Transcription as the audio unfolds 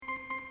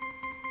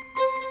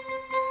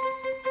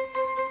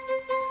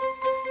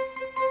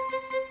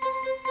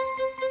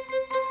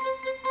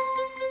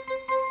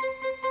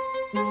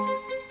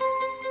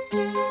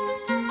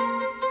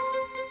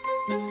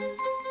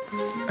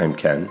I'm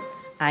Ken.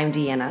 I'm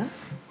Deanna.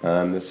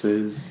 This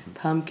is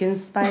Pumpkin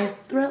Spice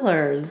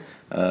Thrillers.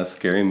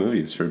 Scary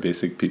Movies for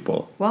Basic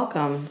People.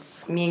 Welcome.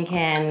 Me and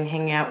Ken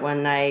hanging out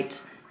one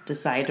night,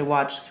 decided to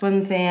watch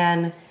Swim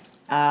Fan.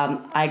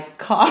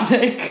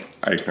 Iconic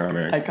early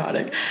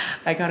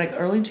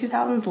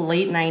 2000s,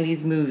 late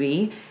 90s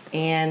movie.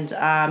 And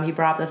he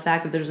brought up the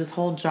fact that there's this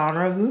whole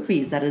genre of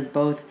movies that is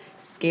both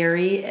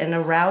scary and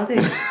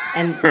arousing.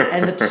 and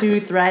the two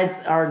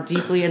threads are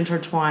deeply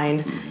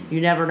intertwined.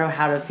 You never know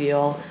how to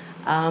feel.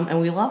 And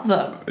we love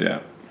them.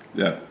 Yeah.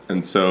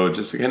 And so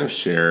just to kind of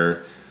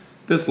share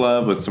this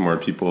love with some more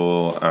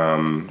people.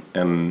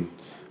 And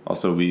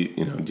also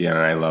Deanna and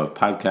I love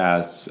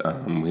podcasts.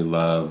 We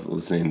love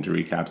listening to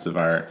recaps of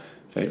our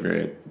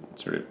favorite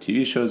sort of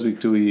TV shows week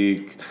to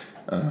week.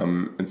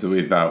 And so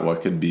we thought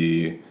what could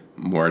be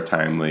more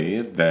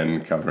timely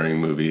than covering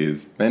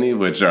movies, many of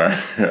which are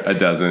a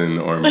dozen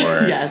or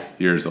more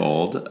years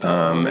old,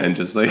 and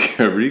just like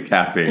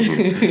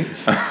recapping,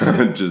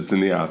 just in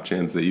the off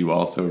chance that you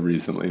also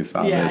recently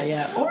saw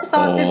this. Or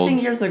saw it 15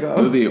 years ago.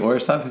 Movie, or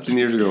saw it 15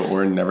 years ago,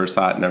 or never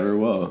saw it, never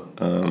will.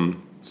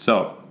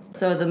 So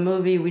the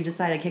movie we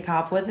decided to kick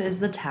off with is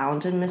The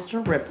Talented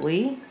Mr.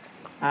 Ripley.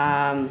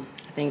 I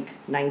think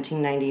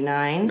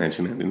 1999.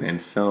 1999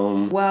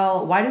 film.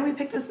 Well, why did we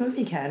pick this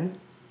movie, Ken?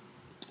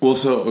 Well,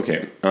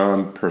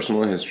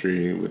 personal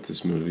history with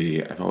this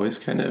movie, I've always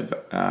kind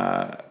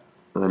of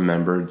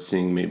remembered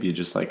seeing maybe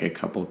just like a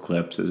couple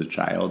clips as a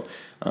child.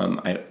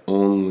 I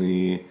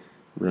only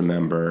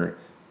remember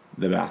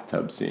the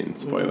bathtub scene,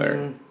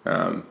 spoiler.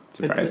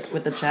 Surprise.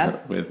 With the chess?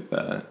 With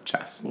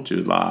chess.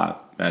 Jude Law,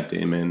 Matt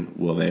Damon,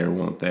 will they or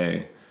won't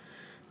they?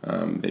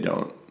 They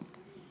don't.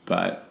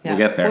 But we'll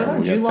get there.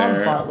 Spoiler, Jude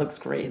Law's butt looks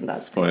great in that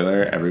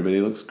Spoiler,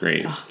 everybody looks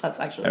great. Oh, that's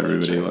actually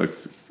Everybody looks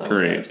so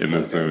great in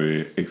this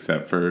movie,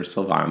 except for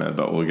Sylvana,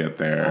 but we'll get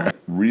there.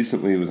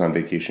 Recently was on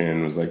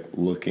vacation, was like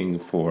looking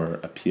for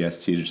a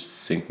PST to just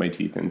sink my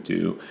teeth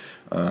into.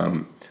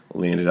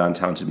 Landed on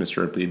Talented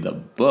Mr. Ripley, the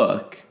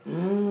book.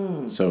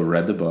 So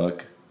read the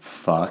book,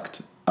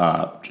 fucked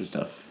up, just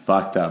a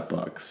fucked up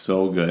book.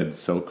 So good,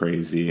 so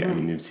crazy. I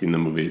mean, you've seen the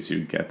movies,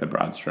 you get the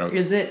broad strokes.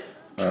 Is it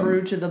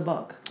true to the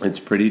book? It's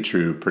pretty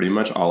true. Pretty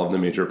much all of the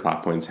major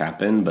plot points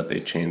happen, but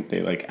they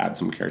like add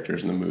some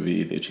characters in the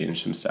movie. They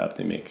change some stuff.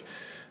 They make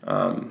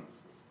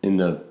in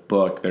the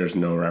book there's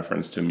no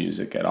reference to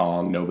music at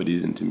all.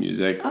 Nobody's into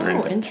music. They're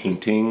into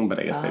painting, but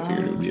I guess they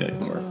figured it would be like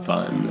more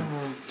fun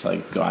to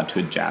like go out to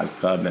a jazz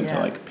club than to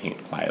like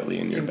paint quietly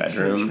in your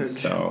bedroom. True.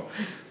 So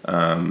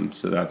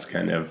that's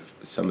kind of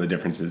some of the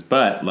differences.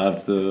 But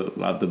loved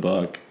the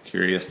book.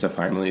 Curious to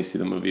finally see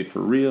the movie for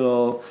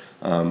real.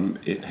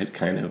 It had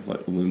kind of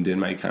like loomed in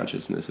my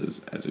consciousness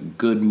as a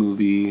good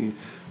movie.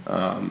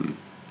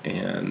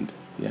 And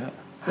yeah.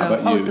 So, how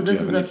about you? So this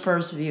was the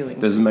first viewing.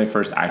 This is my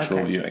first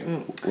actual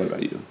viewing. What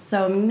about you?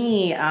 So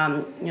me,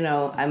 I'm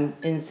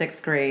in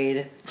 6th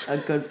grade. A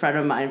good friend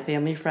of mine,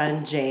 family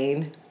friend,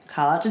 Jane.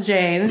 Call out to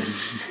Jane.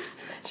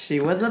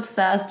 She was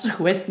obsessed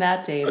with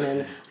Matt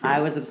Damon.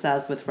 I was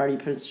obsessed with Freddie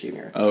Prinze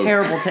Jr. Oh.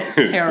 Terrible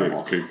taste.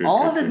 Terrible.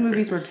 All of his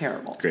movies were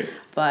terrible. Great.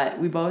 But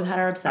we both had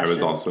our obsession. I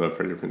was also a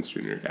Freddie Prinze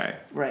Jr. guy.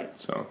 Right.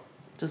 So.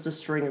 Just a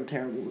string of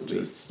terrible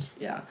movies.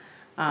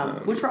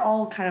 Which were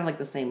all kind of like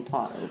the same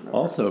plot.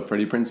 Also,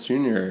 Freddie Prinze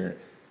Jr.,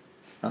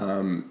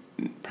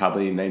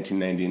 probably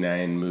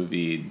 1999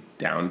 movie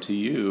Down to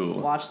You.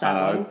 Watch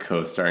that one.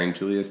 Co-starring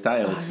Julia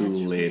Stiles, who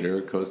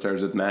later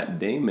co-stars with Matt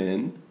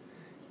Damon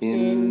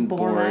in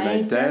Born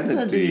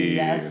Identity.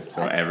 Yes.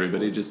 So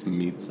everybody just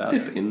meets up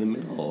in the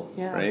middle,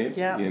 right?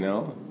 Yeah. You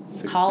know?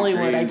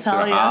 Hollywood, I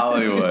tell you.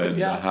 Hollywood.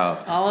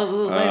 Yeah. All of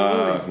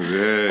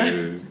the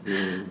same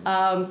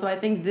movies. So I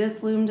think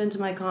this loomed into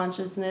my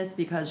consciousness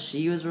because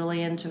she was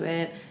really into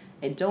it.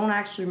 I don't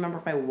actually remember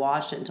if I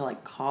watched it until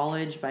like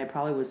college, but I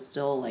probably was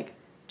still like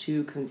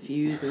too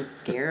confused and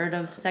scared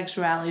of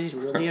sexuality to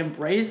really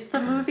embrace the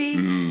movie.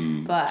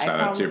 But Shout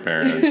out to your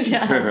parents.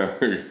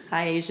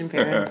 Hi, Asian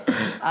parents.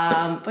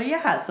 But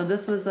yeah, so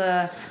this was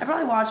I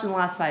probably watched in the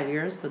last 5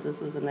 years, but this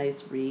was a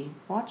nice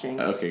re-watching.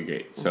 Okay,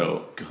 great.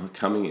 So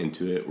coming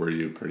into it, were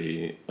you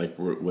pretty, like,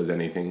 was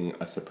anything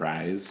a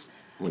surprise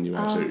when you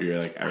watched it? You're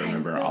like, I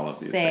remember all of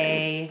these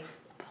things.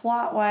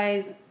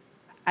 Plot-wise,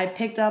 I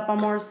picked up on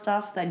more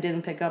stuff that I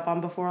didn't pick up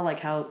on before,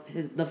 like how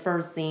the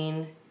first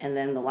scene and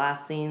then the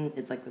last scene,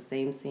 it's like the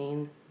same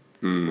scene,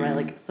 right?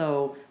 Like,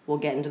 so we'll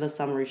get into the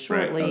summary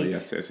shortly. Right. Oh,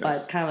 yes. But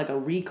it's kind of like a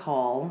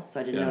recall, so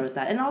I didn't notice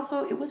that. And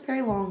also, it was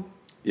very long.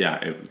 Yeah,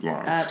 it was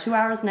long. 2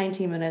 hours,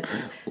 19 minutes.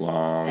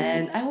 Long.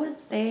 And I would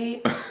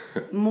say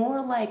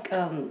more like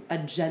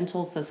a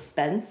gentle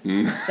suspense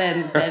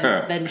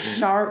than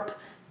sharp,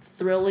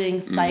 thrilling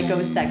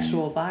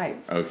psychosexual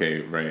vibes. Okay,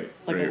 right.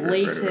 Like a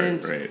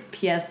latent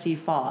PST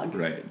fog.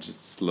 Right,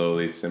 just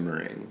slowly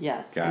simmering.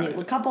 Yes. Got it.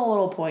 A couple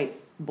little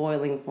points,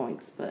 boiling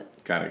points, but...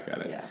 Got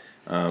it. Yeah.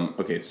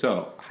 Okay,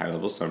 so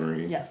high-level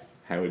summary. Yes.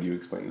 How would you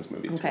explain this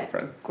movie to a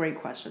friend? Great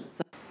question.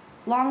 So,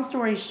 long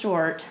story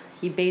short,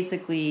 he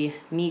basically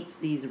meets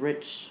these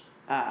rich,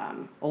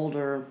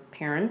 older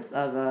parents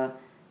of a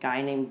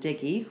guy named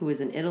Dickie, who is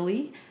in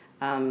Italy.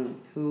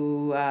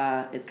 who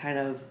is kind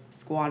of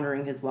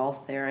squandering his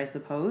wealth there, I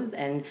suppose.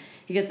 And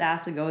he gets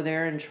asked to go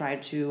there and try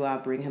to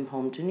bring him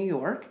home to New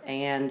York.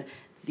 And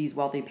these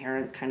wealthy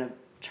parents kind of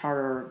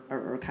charter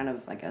or kind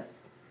of, I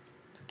guess,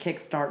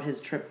 kickstart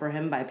his trip for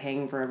him by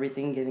paying for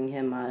everything, giving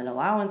him an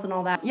allowance and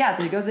all that. Yeah,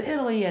 so he goes to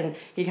Italy and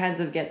he kind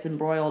of gets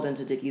embroiled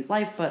into Dickie's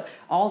life, but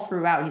all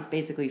throughout he's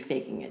basically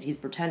faking it. He's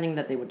pretending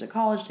that they went to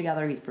college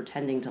together, he's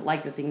pretending to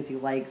like the things he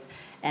likes,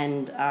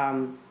 and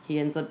he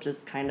ends up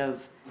just kind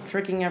of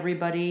tricking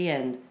everybody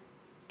and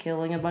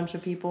killing a bunch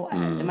of people.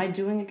 Am I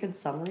doing a good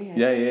summary?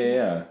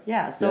 Yeah.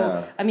 Yeah,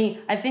 so, I mean,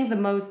 I think the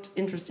most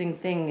interesting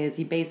thing is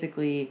he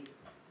basically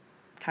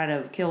kind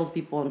of kills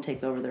people and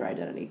takes over their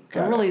identity.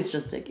 But really it's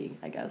just Dickie,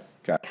 I guess.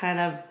 Kind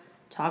of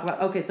talk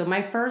about, okay, so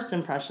my first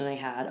impression I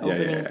had,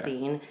 opening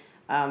scene,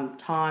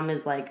 Tom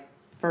is like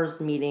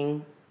first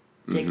meeting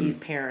Dickie's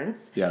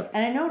parents. Yep.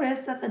 And I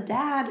noticed that the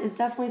dad is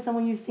definitely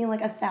someone you've seen like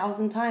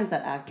 1,000 times,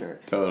 that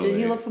actor. Totally. Did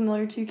he look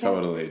familiar to you,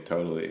 Kate?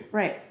 Totally.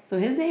 Right. So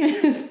his name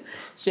is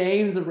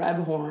James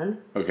Rebhorn.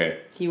 Okay.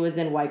 He was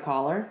in White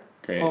Collar.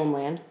 Great.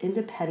 Homeland,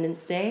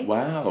 Independence Day.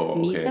 Wow.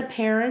 Meet the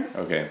Parents.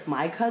 Okay.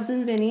 My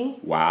Cousin Vinny.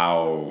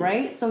 Wow.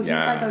 Right? So he's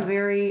like a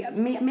very...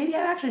 Maybe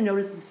I've actually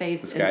noticed his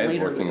face. This guy is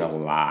working a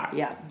lot.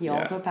 Yeah. He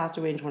also passed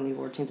away in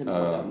 2014 to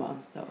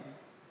melanoma. So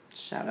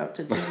shout out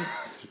to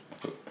James.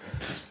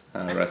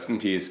 Rest in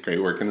peace.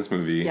 Great work in this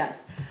movie. Yes.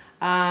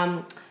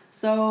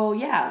 So,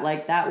 yeah,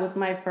 like, that was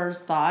my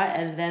first thought.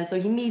 And then, so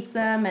he meets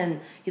them, and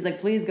he's like,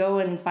 please go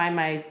and find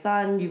my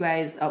son. You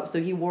guys... Oh, so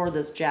he wore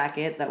this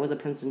jacket that was a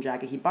Princeton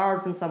jacket he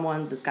borrowed from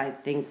someone. This guy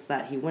thinks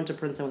that he went to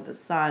Princeton with his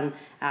son,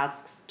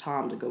 asks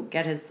Tom to go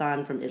get his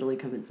son from Italy,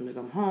 convince him to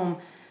come home.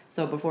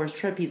 So before his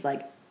trip, he's,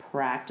 like,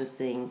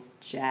 practicing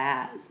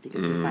jazz,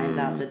 because he finds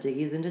out that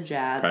Dickie's into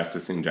jazz.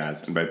 Practicing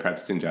jazz. And by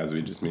practicing jazz,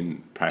 we just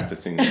mean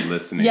practicing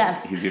listening.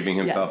 Yes. He's giving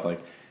himself, like,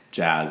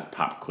 jazz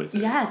pop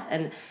quizzes. Yes,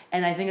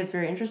 and I think it's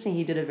very interesting.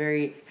 He did a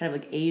very kind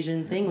of like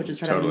Asian thing, which is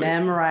trying to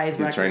memorize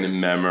records. He's trying to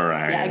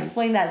memorize. Yeah,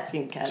 explain that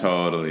scene, Ken.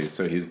 Totally.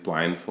 So he's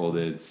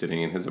blindfolded,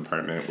 sitting in his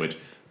apartment, which,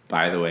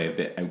 by the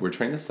way, we're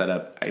trying to set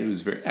up... It was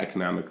very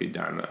economically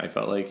done. I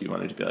felt like you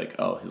wanted to be like,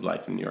 oh, his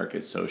life in New York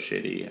is so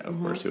shitty. Of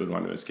course he would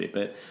want to escape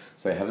it.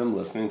 So I have him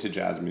listening to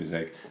jazz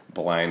music,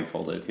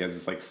 blindfolded. He has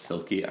this, like,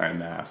 silky eye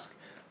mask,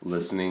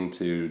 listening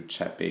to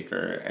Chet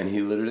Baker, and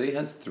he literally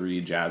has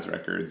 3 jazz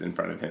records in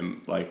front of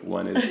him. Like,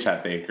 one is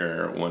Chet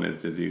Baker, one is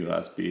Dizzy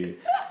Gillespie,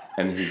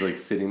 and he's like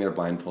sitting there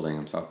blindfolding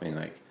himself, being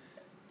like,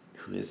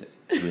 who is it?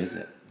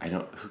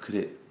 Who could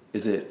it,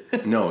 is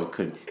it, no,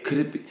 could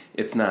it be,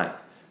 it's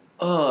not,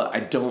 I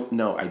don't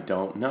know,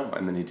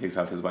 and then he takes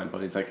off his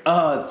blindfold, he's like,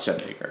 it's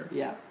Chet Baker.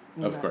 Yeah.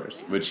 Of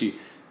course, which he,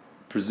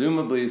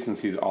 presumably,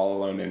 since he's all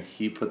alone, and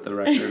he put the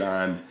record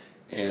on,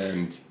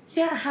 and...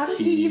 Yeah, how did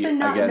he even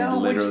not know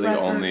which record? Literally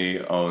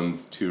only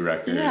owns 2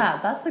 records. Yeah,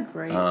 that's a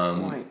great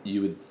point.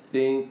 You would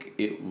think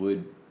it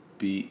would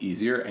be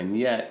easier, and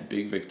yet,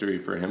 big victory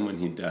for him when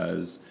he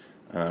does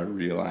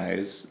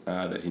realize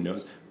that he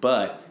knows.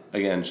 But,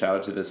 again, shout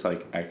out to this,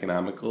 like,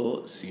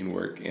 economical scene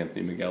work,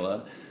 Anthony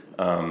Minghella,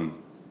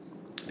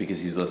 because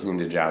he's listening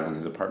to jazz in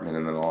his apartment,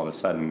 and then all of a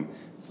sudden,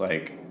 it's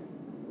like...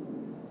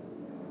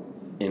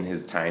 in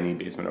his tiny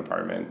basement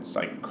apartment, it's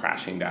like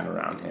crashing down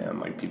around him,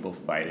 like people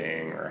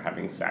fighting or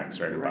having sex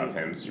right above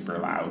him super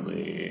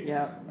loudly.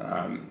 Yeah.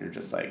 You're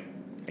just like,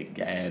 I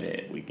get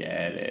it. We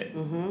get it.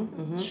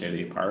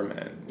 Shitty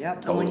apartment.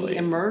 Yep. Totally. And when he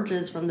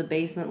emerges from the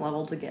basement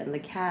level to get in the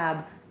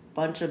cab,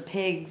 bunch of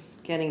pigs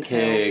getting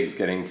killed. Is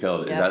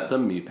that the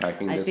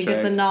meatpacking district? I think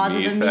it's a nod to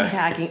the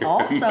meatpacking.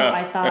 Also,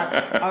 I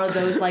thought, are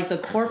those like the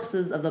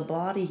corpses of the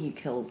body he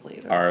kills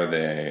later? Are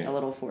they? A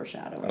little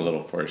foreshadowing. A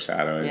little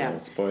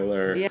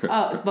spoiler. Yeah.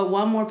 Oh, but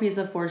one more piece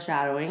of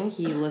foreshadowing.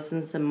 He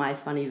listens to My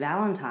Funny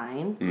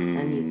Valentine,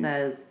 and he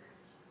says,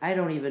 I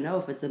don't even know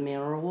if it's a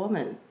man or a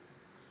woman.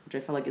 Which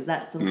I feel like, is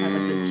that some kind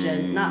of like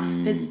the not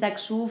his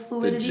sexual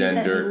fluidity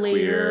that he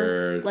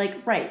later,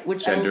 queer,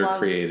 which gender I would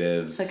love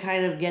creatives to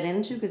kind of get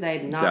into, because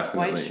I'm not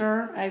quite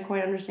sure I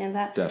quite understand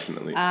that.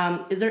 Definitely.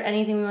 Is there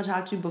anything we want to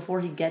talk to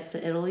before he gets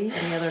to Italy?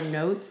 Any other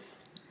notes?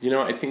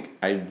 I think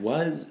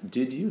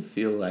did you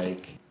feel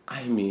like,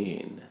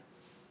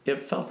 it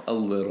felt a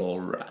little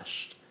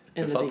rushed.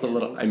 It felt a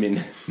little,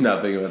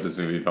 nothing about this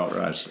movie felt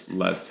rushed.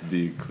 Let's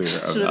be clear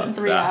about that. Should have been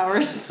 3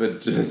 hours.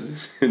 But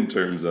just in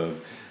terms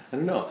of, I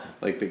don't know,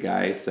 like the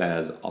guy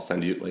says, I'll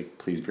send you, like,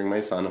 please bring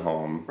my son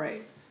home.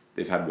 Right.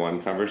 They've had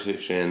one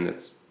conversation.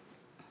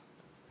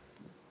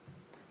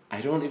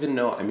 I don't even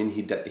know.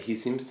 He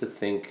seems to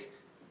think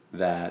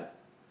that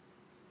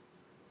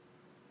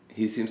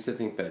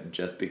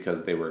just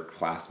because they were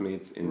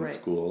classmates in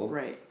school,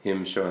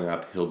 him showing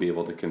up, he'll be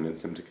able to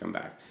convince him to come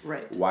back.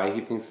 Right. Why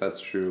he thinks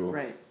that's true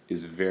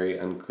is very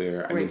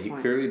unclear. He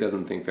clearly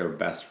doesn't think they're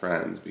best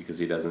friends, because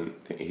he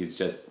doesn't think, he's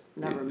just...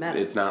 Never met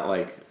him. It's not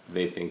like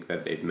they think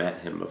that they've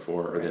met him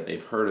before or that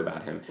they've heard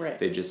about him. Right.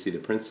 They just see the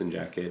Princeton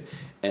jacket.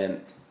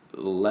 And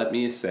let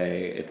me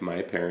say, if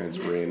my parents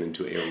ran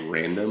into a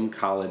random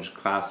college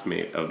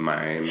classmate of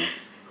mine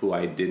who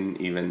I didn't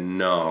even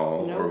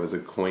know Nope. or was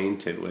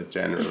acquainted with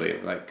generally,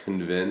 like,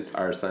 convince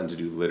our son to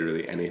do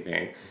literally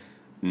anything,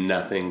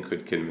 nothing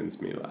could convince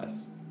me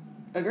less.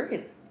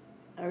 Agreed.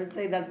 I would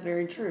say that's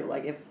very true.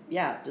 Like,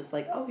 just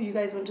like, oh, you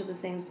guys went to the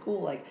same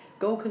school. Like,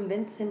 go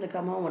convince him to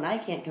come home when I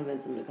can't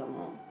convince him to come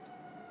home.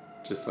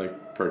 Just,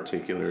 like,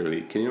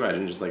 particularly, can you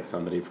imagine just, like,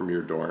 somebody from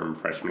your dorm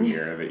freshman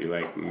year that you,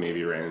 like,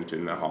 maybe ran into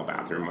in the hall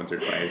bathroom once or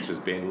twice,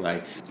 just being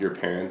like, your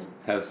parents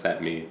have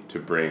sent me to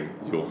bring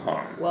you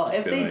home. Well, just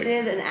if they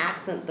did an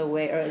accent the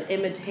way, or an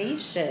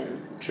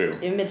imitation. True.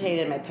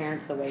 Imitated my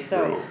parents the way.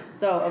 True.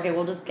 So okay,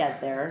 we'll just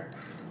get there.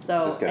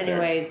 So,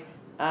 anyways,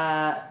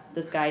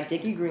 this guy,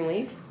 Dickie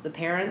Greenleaf, the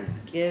parents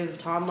give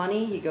Tom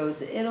money. He goes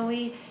to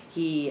Italy.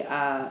 He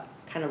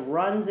kind of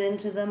runs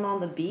into them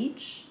on the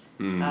beach.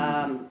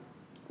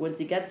 Once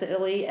he gets to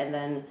Italy, and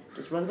then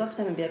just runs up to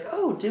him and be like,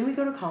 oh, didn't we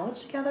go to college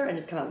together? And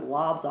just kind of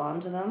lobs on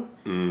to them.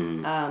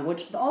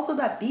 Which, also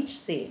that beach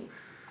scene.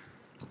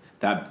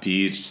 That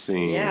beach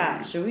scene.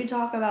 Yeah. Should we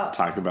talk about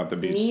the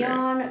beach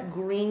neon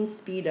green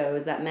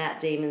Speedos that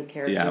Matt Damon's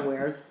character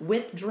wears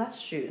with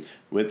dress shoes?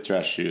 With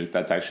dress shoes.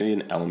 That's actually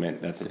an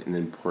element that's an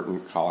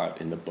important call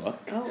out in the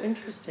book. Oh,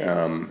 interesting.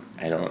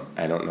 I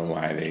don't know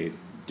why they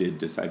did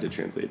decide to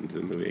translate into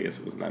the movie. I guess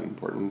it wasn't that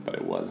important, but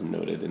it was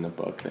noted in the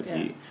book that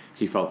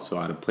he felt so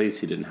out of place.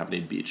 He didn't have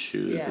any beach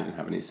shoes. He didn't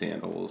have any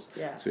sandals.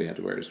 So he had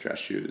to wear his dress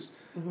shoes.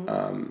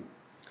 But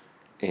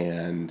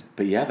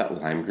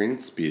that lime green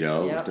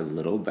Speedo with a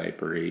little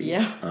diapery.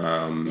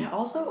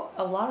 Also,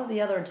 a lot of the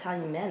other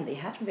Italian men, they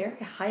had very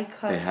high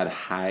cut. They had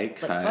high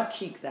cut. Like butt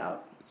cheeks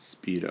out.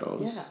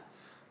 Speedos.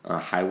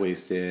 High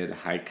waisted,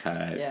 high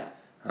cut.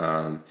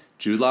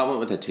 Jude Law went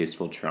with a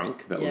tasteful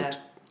trunk that looked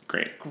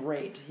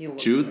great. He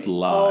looked Jude great.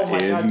 Law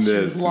in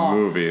this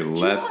movie.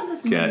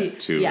 Let's get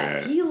to it.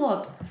 Yes, he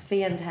looked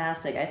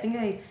fantastic. I think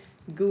I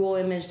Google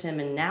imaged him,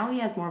 and now he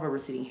has more of a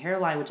receding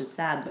hairline, which is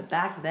sad. But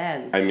back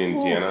then, I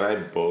mean, Deanna and I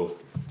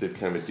both did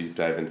kind of a deep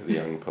dive into the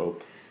young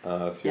Pope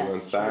a few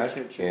months back,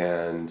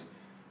 and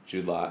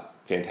Jude Law,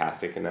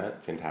 fantastic in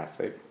that,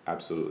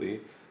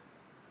 absolutely.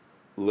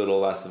 Little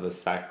less of a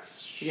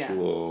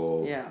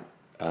sexual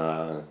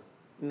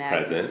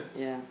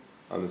presence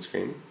on the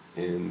screen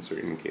in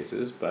certain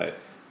cases, but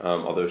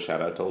although shout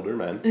out to older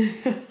men,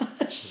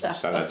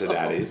 shout out to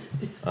daddies,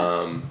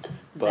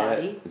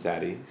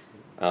 Zaddy.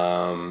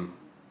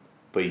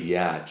 But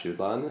yeah, Jude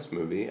Law in this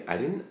movie, I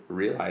didn't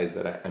realize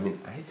that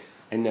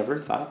I never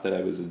thought that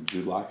I was a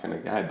Jude Law kind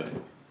of guy, but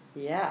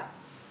yeah.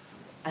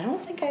 I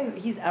don't think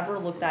he's ever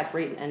looked that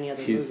great in any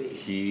other movie.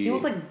 He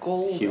looks like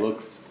gold. He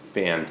looks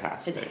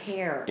fantastic. His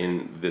hair.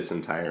 In this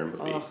entire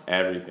movie. Ugh.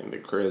 Everything. The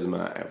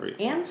charisma,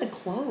 everything. And the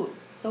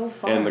clothes. So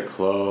fun. And the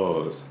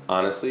clothes.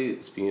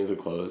 Honestly, speaking of the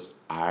clothes,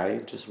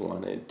 I just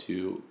wanted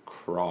to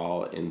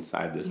crawl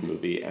inside this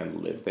movie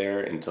and live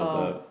there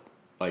until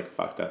the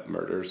fucked up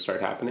murders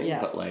start happening. Yeah.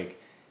 But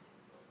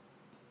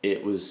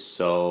it was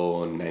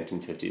so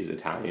 1950s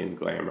Italian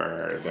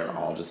glamour. Yeah. They're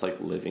all just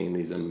living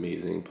these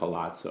amazing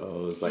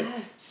palazzos,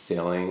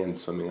 sailing and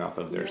swimming off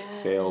of their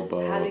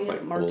sailboats,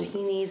 having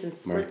martinis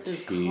and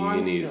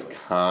martinis,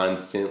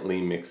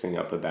 constantly mixing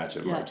up a batch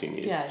of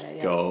martinis.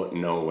 Go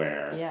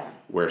nowhere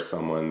where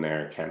someone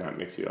there cannot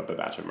mix you up a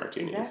batch of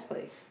martinis.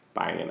 Exactly.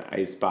 Buying an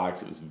ice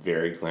box, it was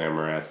very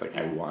glamorous.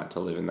 I want to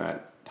live in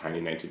that tiny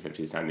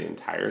 1950s town. The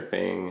entire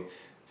thing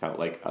felt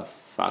like a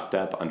fucked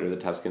up Under the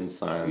Tuscan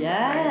Sun.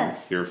 Yes.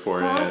 I'm here for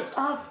fucked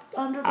up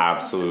Under the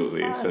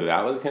Absolutely. Tuscan Sun. So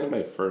that was kind of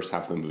my first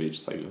half of the movie,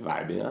 just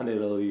vibing on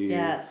Italy.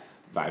 Yes.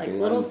 Vibing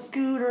little on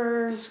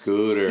scooters. He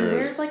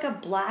wears a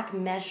black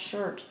mesh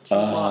shirt.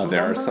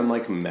 There are some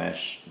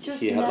mesh.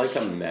 He had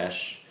a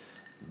mesh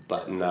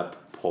button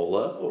up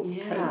polo.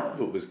 Yeah. Kind of.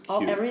 It was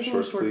cute. Everything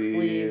was short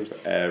sleeve.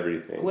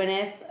 Everything.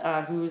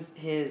 Gwyneth, who's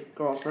his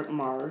girlfriend,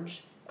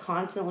 Marge,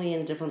 constantly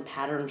in different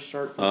patterned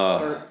shirts and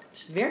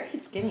skirts. Very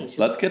skinny.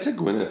 Let's get to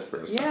Gwyneth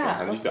for a second.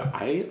 How do you feel?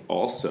 I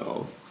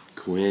also,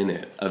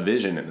 Gwyneth, a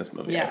vision in this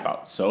movie. I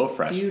felt so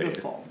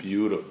fresh-faced.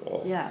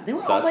 Beautiful. Yeah, they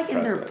were all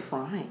in their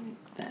prime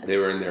then. They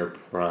were in their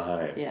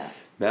prime. Yeah.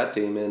 Matt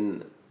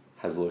Damon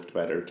has looked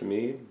better to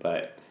me,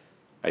 but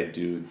I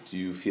do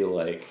feel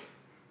I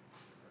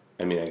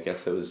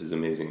guess that was his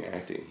amazing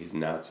acting. He's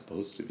not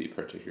supposed to be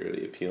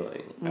particularly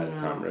appealing as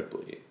Tom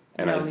Ripley.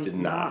 And I did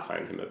not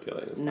find him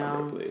appealing as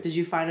Tom Ripley. Did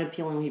you find it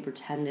appealing when he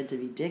pretended to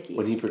be Dickie?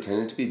 When he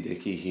pretended to be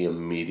Dickie, he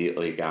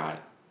immediately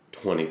got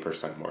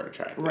 20% more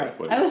attractive. Right.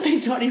 I would say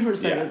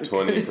 20%. Yeah,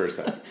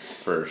 20%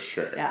 for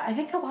sure. Yeah, I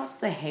think a lot of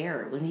the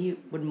hair. When he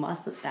would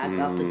muss it back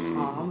up to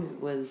Tom,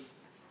 it was...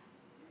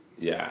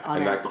 Yeah,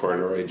 and that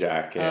corduroy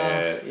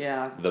jacket.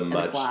 The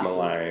much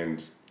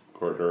maligned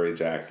corduroy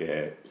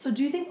jacket. So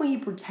do you think when he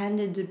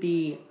pretended to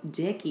be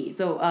Dickie,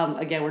 so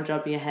again we're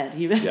jumping ahead,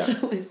 he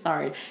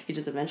eventually he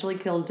just eventually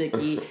kills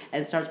Dickie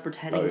and starts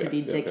pretending to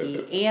be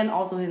Dickie and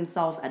also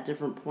himself at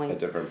different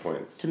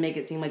points to make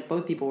it seem like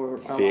both people were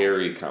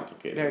very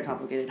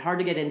complicated, hard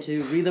to get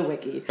into, read the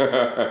wiki.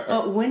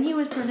 But when he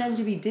was pretending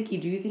to be Dickie,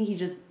 do you think he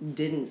just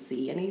didn't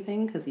see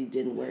anything because he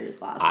didn't wear his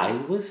glasses? I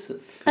was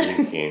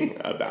thinking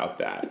about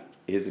that.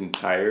 his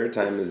entire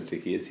time as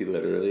Dickie is he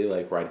literally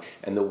like riding.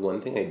 And the one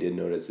thing I did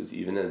notice is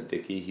even as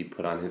Dickie, he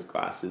put on his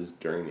glasses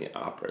during the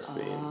opera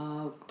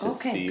scene to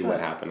see what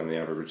happened on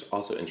the opera, which is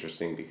also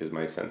interesting because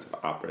my sense of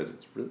opera is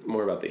it's really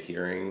more about the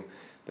hearing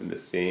than the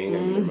seeing. I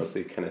mean, they're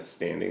mostly kind of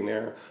standing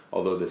there.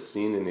 Although the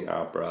scene in the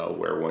opera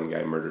where one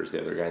guy murders the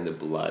other guy and the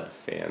blood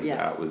fans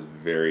out was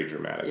very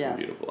dramatic and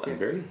beautiful. And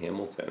very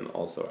Hamilton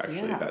also,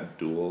 actually, that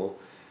duel.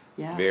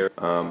 Yeah. Very,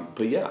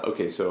 but yeah,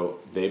 okay, so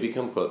they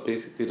become close,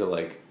 basically to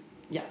like...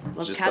 Yes,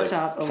 let's catch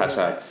up. Catch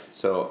up.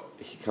 So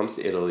he comes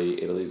to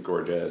Italy. Italy's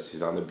gorgeous.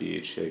 He's on the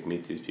beach. He like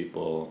meets these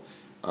people.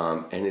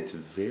 And it's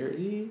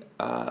very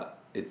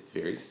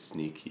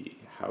sneaky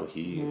how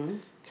he...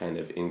 kind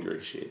of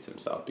ingratiates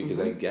himself because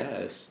I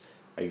guess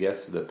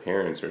the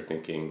parents are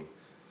thinking,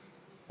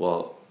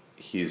 well,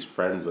 he's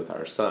friends with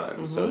our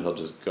son, so he'll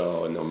just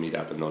go and they'll meet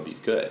up and they'll be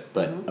good.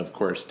 But of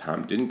course,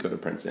 Tom didn't go to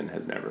Princeton,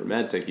 has never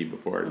met Dickie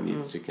before, and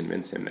needs to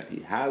convince him that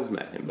he has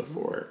met him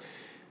before,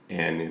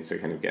 and needs to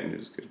kind of get into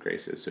his good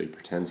graces. So he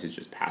pretends he's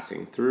just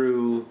passing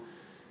through.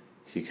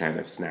 He kind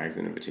of snags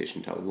an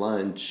invitation to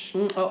lunch.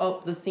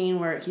 The scene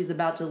where he's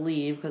about to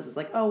leave because it's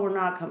like, oh, we're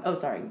not coming. Oh,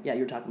 sorry. Yeah,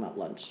 you're talking about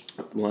lunch.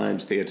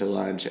 They get to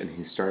lunch, and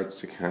he starts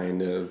to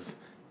kind of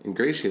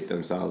ingratiate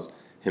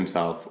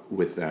himself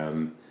with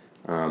them.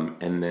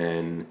 And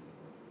then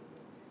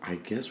I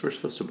guess we're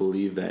supposed to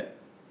believe that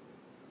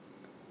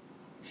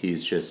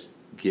he's just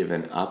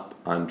given up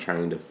on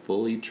trying to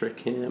fully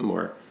trick him,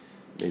 or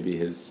maybe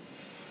his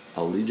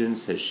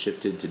allegiance has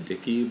shifted to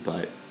Dickie,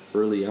 but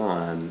early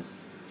on...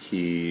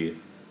 He,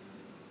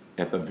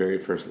 at the very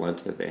first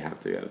lunch that they have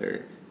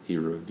together, he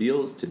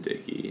reveals to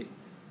Dickie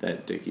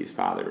that Dickie's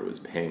father was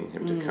paying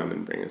him to come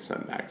and bring his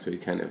son back. So he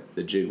kind of,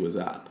 the jig was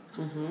up.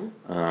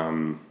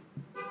 And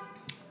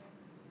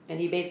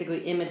he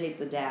basically imitates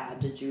the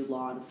dad to Jude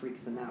Law and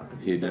freaks him out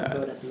because he's so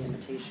good at the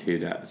imitation. He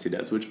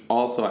does. Which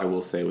also I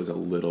will say was a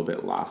little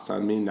bit lost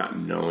on me, not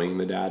knowing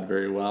the dad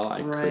very well.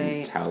 I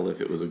couldn't tell if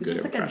it was a good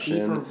impression. Just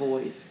like a deeper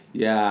voice.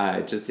 Yeah,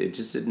 it just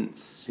didn't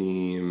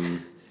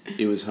seem...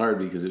 It was hard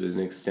because it was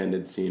an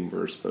extended scene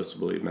where we're supposed to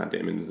believe Matt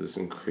Damon is this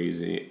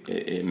crazy,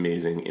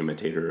 amazing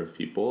imitator of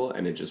people,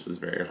 and it just was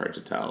very hard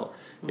to tell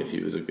if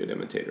he was a good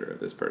imitator of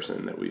this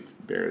person that we've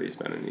barely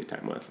spent any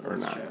time with or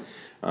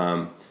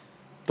not.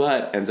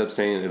 But ends up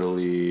staying in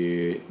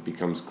Italy,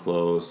 becomes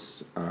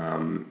close,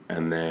 and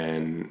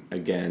then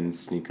again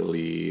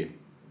sneakily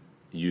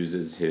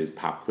uses his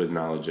pop quiz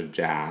knowledge of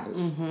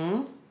jazz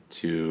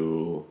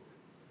to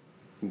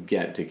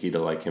get Dickie to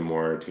like him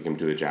more, take him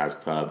to a jazz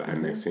club,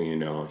 and next thing you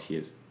know, he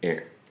is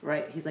in.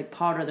 Right, he's like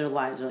part of their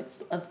lives. They're like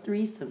a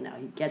threesome now.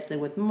 He gets in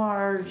with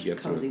Marge,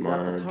 cozies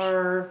up with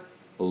her.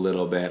 A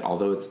little bit,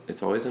 although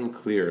it's always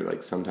unclear.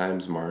 Like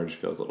sometimes Marge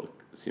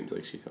seems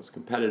like she feels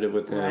competitive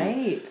with him.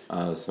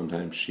 Right.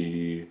 Sometimes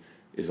she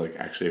is like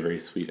actually very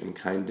sweet and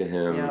kind to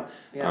him.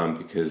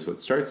 Because what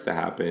starts to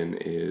happen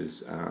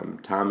is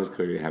Tom is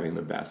clearly having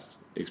the best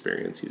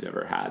experience he's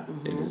ever had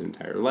in his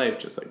entire life,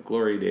 just like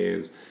glory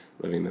days.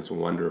 Living this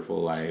wonderful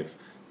life,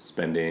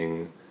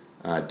 spending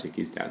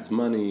Dickie's dad's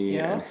money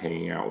and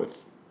hanging out with,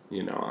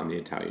 on the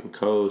Italian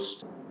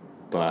coast.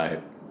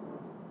 But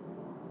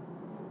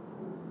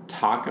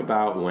talk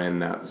about when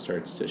that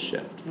starts to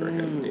shift for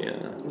him,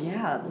 Deanna.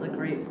 Yeah, that's a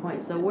great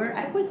point. So where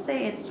I would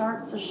say it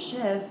starts to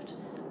shift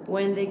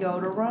when they go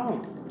to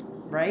Rome,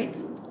 right?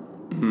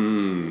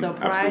 So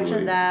prior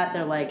to that,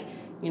 they're like...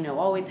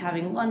 always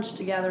having lunch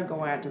together,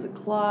 going out to the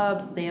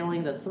club,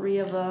 sailing, the three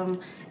of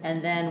them.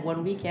 And then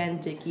one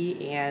weekend,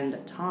 Dickie and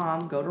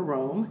Tom go to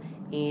Rome,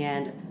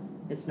 and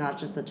it's not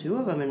just the two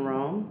of them in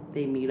Rome.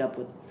 They meet up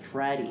with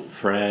Freddie.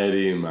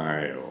 Freddie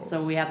Miles.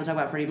 So we have to talk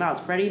about Freddie Miles.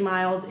 Freddie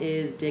Miles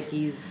is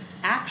Dickie's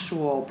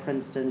actual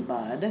Princeton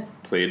bud.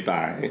 Played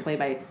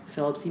by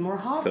Philip Seymour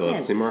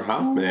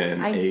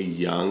Hoffman. A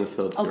young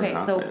Philip Seymour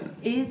Hoffman. So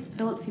is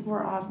Philip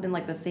Seymour Hoffman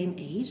like the same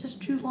age as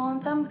Jude Law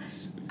and them?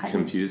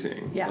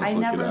 Confusing. I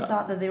never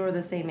thought that they were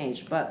the same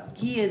age, but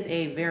he is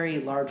a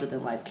very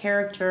larger-than-life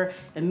character,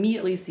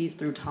 immediately sees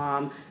through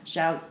Tom,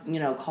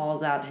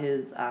 calls out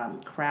his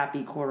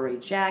crappy corduroy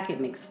jacket,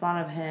 makes fun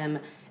of him,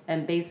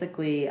 and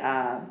basically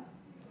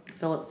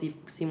Philip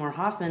Seymour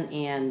Hoffman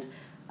and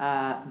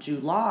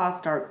Jude Law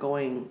start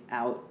going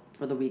out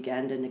for the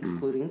weekend and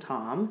excluding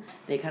Tom.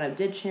 They kind of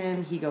ditch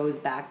him. He goes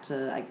back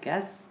to, I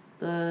guess,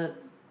 the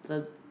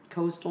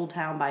coastal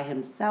town by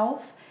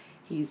himself.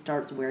 He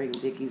starts wearing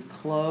Dickie's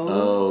clothes.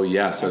 Oh,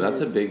 yeah. So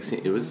that's a big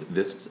scene.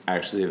 This was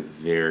actually a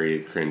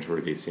very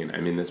cringeworthy scene. I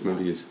mean, this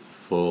movie is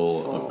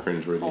full of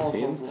cringeworthy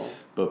scenes,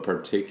 but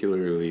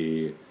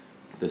particularly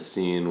the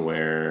scene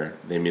where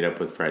they meet up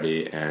with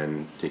Freddie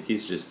and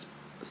Dickie's just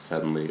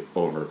suddenly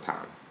over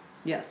Tom.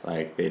 Yes.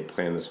 Like, they'd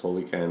planned this whole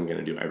weekend, going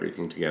to do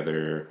everything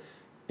together,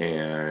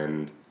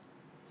 and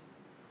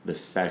the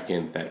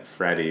second that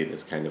Freddie,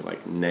 this kind of,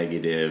 like,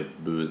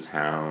 negative booze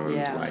hound,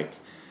 like,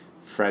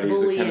 Freddie's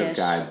the kind of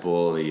guy,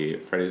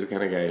 Freddie's the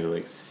kind of guy who,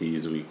 like,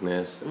 sees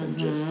weakness and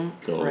just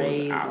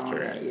goes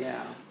after it.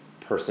 Yeah.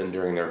 person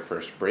during their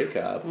first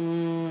breakup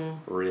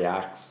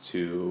reacts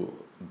to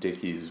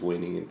Dickie's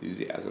waning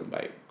enthusiasm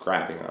by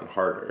grabbing on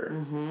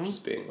harder,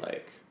 just being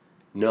like,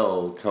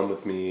 no, come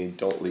with me,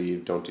 don't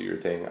leave, don't do your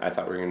thing. I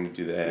thought we were going to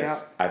do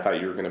this. I thought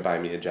you were going to buy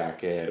me a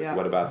jacket.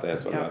 What about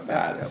this? What about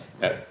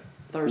that?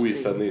 Thirsty, we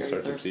suddenly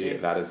start thirsty. to see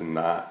that is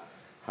not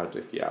how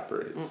Dickie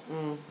operates.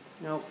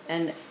 Nope.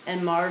 And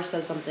Marge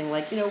says something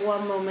like,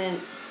 one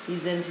moment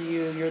he's into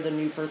you, you're the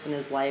new person in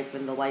his life,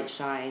 and the light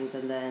shines,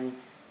 and then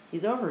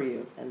he's over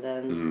you, and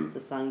then the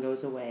sun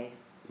goes away.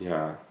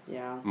 Yeah.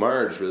 Yeah.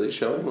 Marge really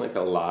showing like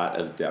a lot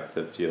of depth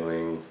of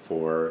feeling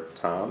for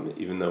Tom,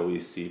 even though we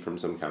see from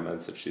some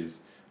comments that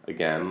she's,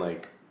 again,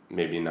 like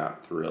maybe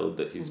not thrilled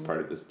that he's part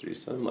of this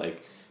threesome.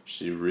 Like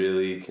she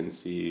really can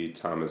see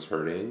Tom is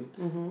hurting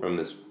from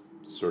this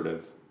sort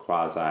of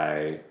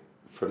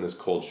from this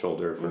cold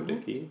shoulder from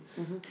Dickie.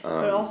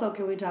 But also,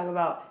 can we talk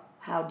about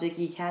how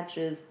Dickie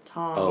catches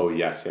Tom? Oh,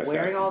 yes.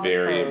 Wearing all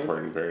very his clothes,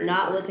 important, very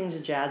not important. listening to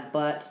jazz,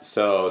 but...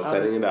 So,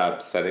 setting it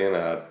up,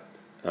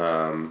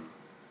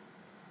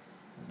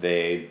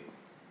 they,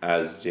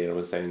 as Jana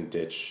was saying,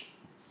 ditch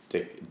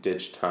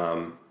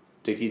Tom.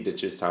 Dickie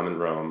ditches Tom in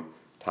Rome.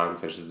 Tom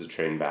catches the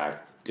train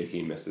back.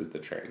 Dickie misses the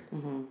train.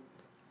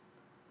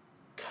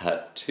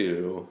 Cut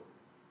to...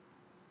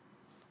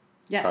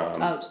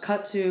 Yes,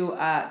 cut to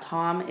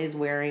Tom is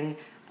wearing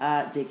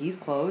Dickie's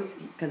clothes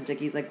because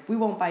Dickie's like, we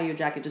won't buy you a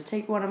jacket, just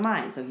take one of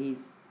mine. So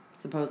he's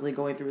supposedly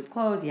going through his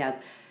clothes. He has,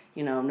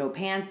 no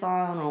pants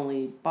on,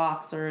 only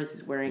boxers.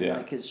 He's wearing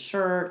like his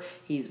shirt.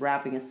 He's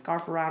wrapping a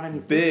scarf around him.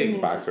 He's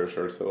big boxer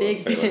shorts. So big,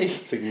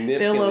 significantly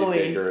billowing,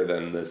 bigger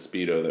than the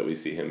Speedo that we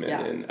see him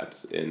in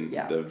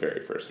the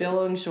very first scene.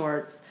 Billowing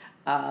shorts.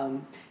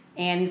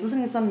 And he's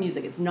listening to some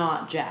music. It's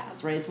not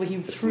jazz, right? It's what he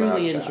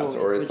truly enjoys.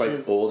 Or it's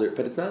like older,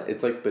 but it's not.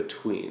 It's like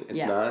between.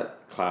 It's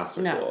not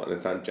classical, and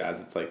it's not jazz.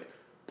 It's like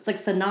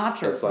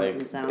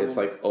Sinatra. It's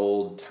like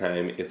old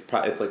time. It's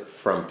like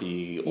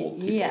frumpy old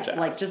people jazz. Yeah,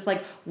 like just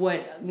like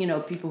what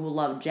people who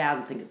love jazz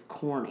would think is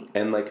corny.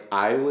 And like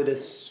I would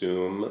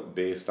assume,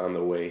 based on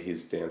the way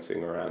he's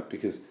dancing around,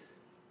 because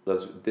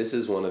this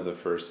is one of the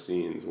first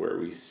scenes where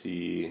we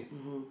see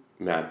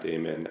Matt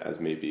Damon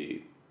as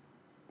maybe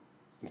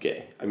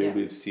gay. I mean,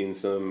 we've seen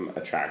some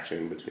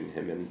attraction between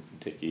him and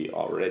Dickie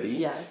already.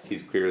 Yes.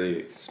 He's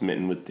clearly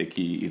smitten with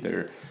Dickie,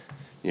 either,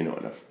 in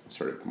a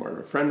sort of more of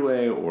a friend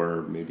way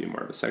or maybe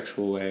more of a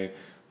sexual way.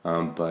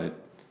 But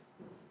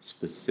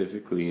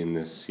specifically in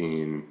this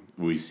scene,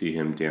 we see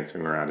him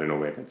dancing around in a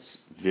way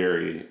that's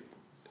very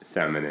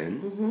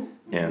feminine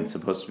and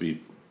supposed to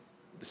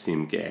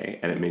seem gay.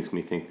 And it makes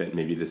me think that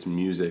maybe this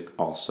music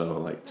also,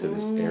 like, to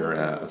this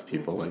era of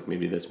people, like,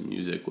 maybe this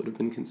music would have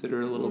been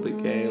considered a little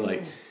bit gay.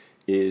 Like,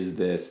 is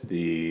this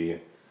the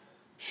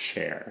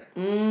Cher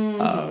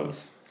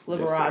of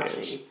Liberace?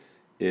 This age?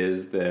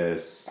 Is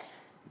this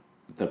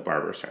the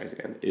Barbra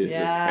Streisand? Is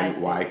this?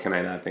 And why can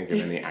I not think of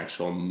any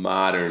actual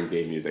modern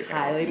gay music?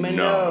 Kylie Minogue.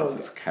 No,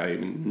 it's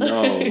Kylie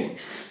Minogue.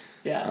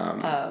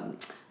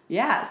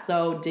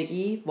 So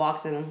Dickie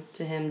walks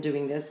into him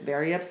doing this,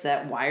 very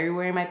upset. Why are you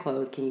wearing my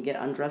clothes? Can you get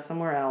undressed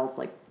somewhere else?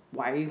 Like,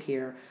 why are you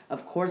here?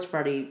 Of course,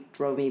 Freddie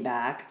drove me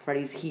back.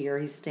 Freddie's here.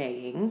 He's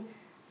staying.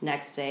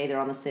 Next day, they're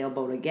on the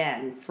sailboat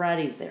again.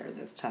 Freddie's there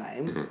this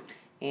time.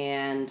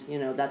 And,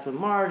 that's when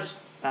Marge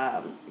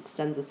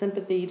extends a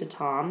sympathy to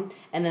Tom.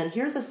 And then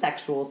here's a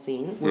sexual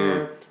scene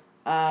where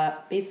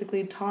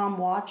basically Tom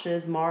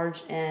watches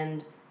Marge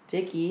and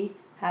Dickie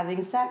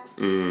having sex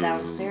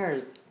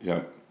downstairs.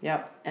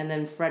 Yep. And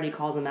then Freddie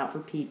calls him out for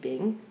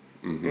peeping.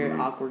 Very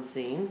awkward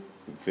scene.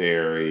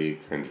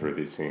 Very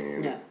cringeworthy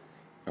scene. Yes.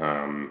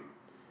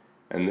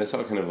 And this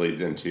all kind of leads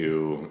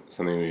into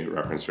something we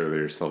referenced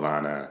earlier,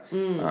 Sylvana.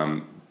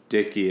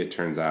 Dickie, it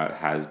turns out,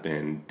 has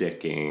been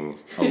dicking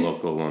a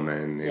local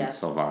woman named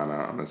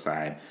Sylvana on the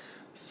side.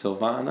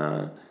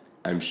 Sylvana,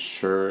 I'm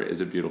sure, is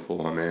a beautiful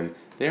woman.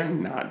 They are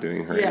not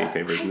doing her any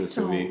favors in this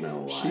movie.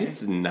 Know why. She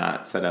is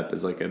not set up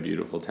as like a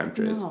beautiful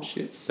temptress. No.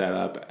 She is set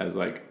up as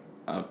like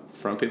a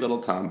frumpy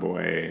little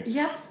tomboy.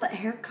 Yes, that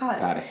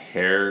haircut.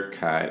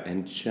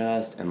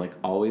 And like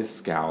always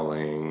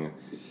scowling.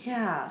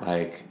 Yeah.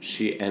 Like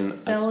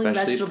selling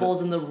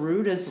vegetables in the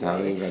rudest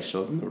way.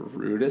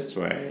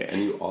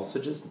 And you also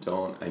just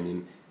don't, I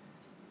mean,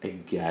 I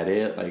get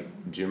it.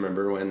 Like, do you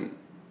remember when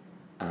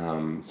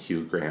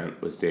Hugh Grant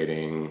was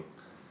dating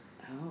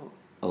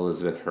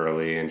Elizabeth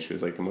Hurley and she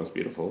was like the most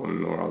beautiful woman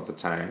in the world at the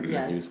time?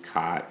 And he was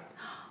caught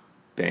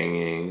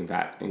banging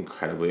that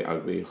incredibly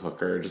ugly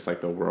hooker, just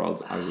like the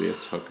world's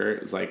ugliest hooker.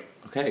 It's like,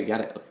 okay, I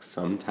get it. Like,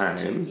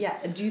 sometimes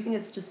do you think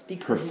it just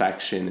speaks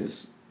perfection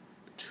is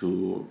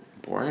too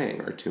boring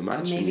or too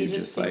much? Maybe and it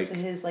just speaks to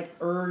his like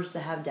urge to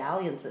have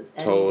dalliances.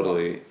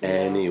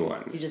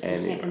 Anyone. He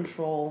can't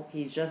control.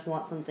 He just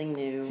wants something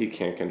new. He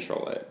can't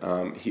control it.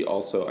 He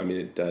also, I mean,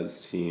 it does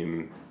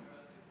seem,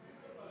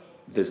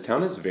 this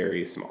town is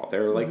very small.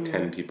 There are like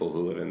 10 people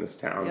who live in this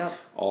town. Yep.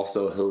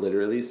 Also, he'll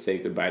literally say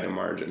goodbye to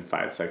Marge and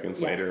 5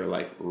 seconds later,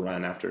 like,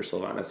 run after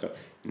Sylvana. So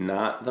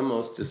not the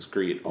most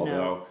discreet,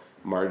 although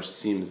Marge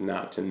seems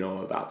not to know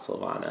about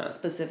Sylvana.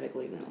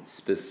 Specifically, no.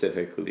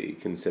 Specifically,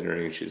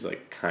 considering she's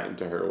like kind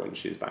to her when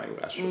she's buying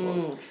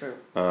vegetables. True.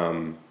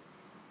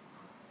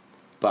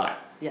 But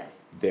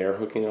yes, they're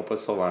hooking up with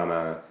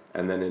Sylvana,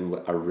 and then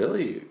in a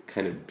really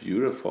kind of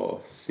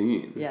beautiful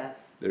scene. Yes.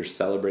 They're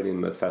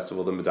celebrating the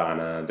Festival of the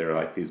Madonna. They're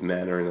like, these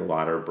men are in the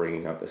water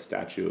bringing out the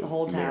statue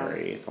of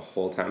Mary. The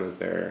whole town is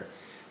there.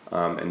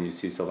 And you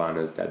see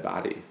Sylvana's dead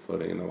body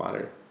floating in the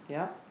water.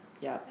 Yep.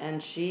 Yep.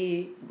 And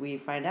she, we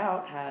find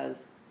out,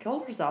 has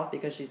killed herself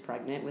because she's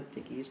pregnant with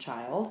Dickie's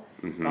child.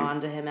 Mm-hmm.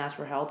 Gone to him, asked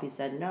for help. He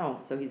said no.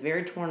 So he's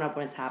very torn up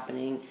when it's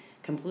happening,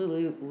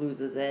 completely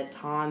loses it.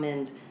 Tom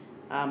and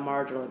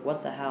Marge are like,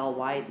 what the hell?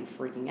 Why is he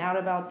freaking out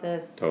about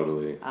this?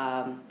 Totally.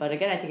 But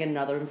again, I think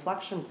another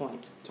inflection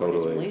point for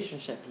his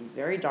relationship. He's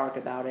very dark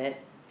about it.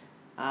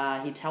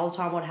 He tells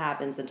Tom what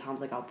happens, and Tom's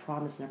like, I'll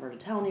promise never to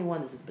tell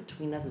anyone. This is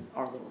between us. It's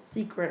our little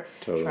secret.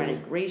 Totally. Trying to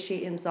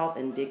ingratiate himself,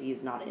 and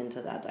Dickie's not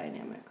into that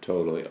dynamic.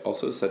 Totally.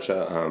 Also such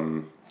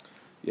a,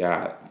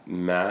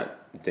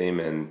 Matt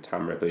Damon,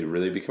 Tom Ripley,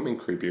 really becoming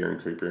creepier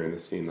and creepier in the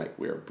scene. Like,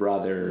 we're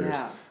brothers.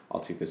 Yeah. I'll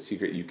take the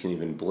secret. You can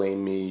even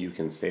blame me. You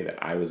can say that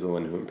I was the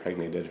one who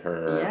impregnated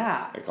her.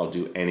 Yeah. Like, I'll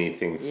do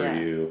anything for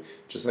you.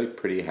 Just, like,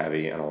 pretty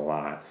heavy and a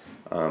lot.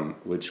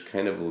 Which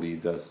kind of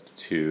leads us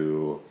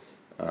to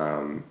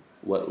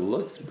what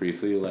looks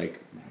briefly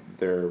like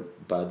they're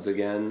buds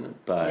again,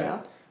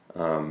 but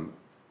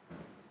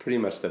pretty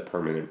much the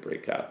permanent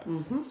breakup.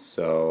 Mm-hmm.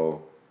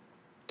 So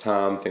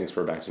Tom thinks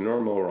we're back to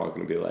normal. We're all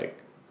going to be, like,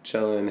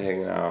 chilling,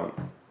 hanging out.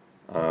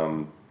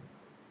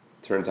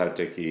 Turns out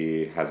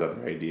Dickie has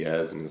other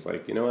ideas and is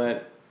like, you know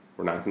what?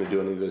 We're not going to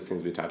do any of those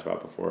things we talked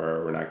about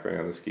before. We're not going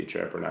on the ski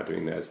trip. We're not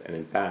doing this. And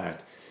in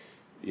fact,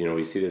 you know,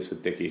 we see this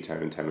with Dickie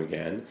time and time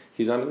again.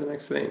 He's on to the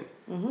next thing.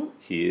 Mm-hmm.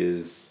 He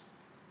is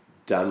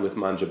done with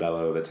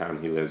Mongebello, the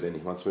town he lives in. He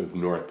wants to move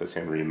north to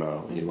San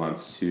Remo.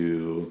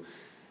 Mm-hmm.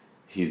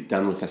 He's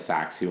done with the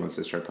sax. He wants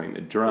to start playing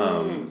the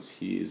drums. Mm.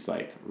 He's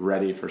like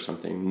ready for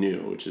something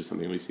new, which is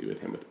something we see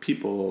with him with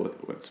people.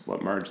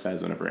 What Marge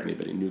says whenever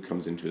anybody new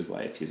comes into his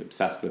life, he's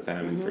obsessed with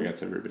them and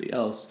forgets everybody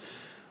else.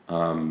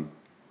 The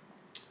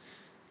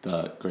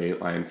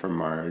great line from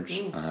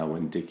Marge,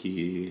 when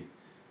Dickie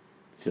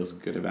feels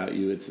good about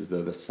you, it's as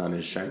though the sun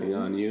is shining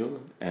on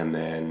you. And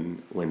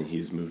then when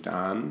he's moved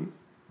on,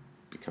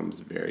 becomes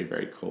very,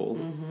 very cold.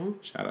 Mm-hmm.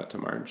 Shout out to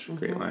Marge. Mm-hmm.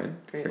 Great line.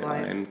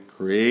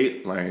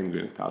 Great line.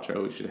 Gwyneth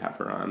Paltrow. We should have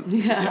her on.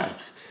 Yeah.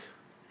 Yes.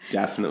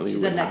 Definitely. She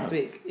said next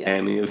week. Yeah.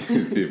 Any of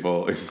these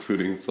people,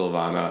 including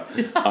Sylvana,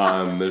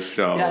 on the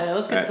show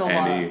let's get at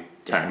Sylvana. Any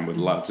time. Would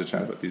love to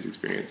chat about these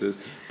experiences.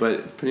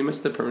 But pretty much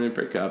the permanent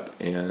breakup,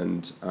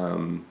 and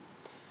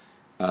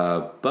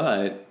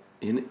but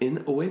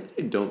in a way that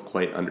I don't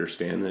quite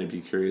understand, and I'd be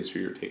curious for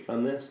your take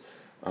on this.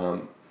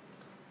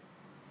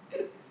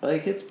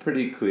 It's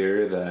pretty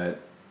clear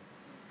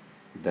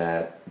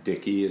that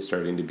Dickie is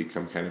starting to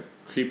become kind of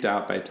creeped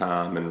out by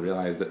Tom and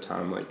realize that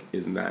Tom, like,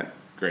 isn't that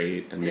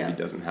great and maybe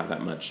doesn't have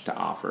that much to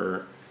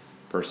offer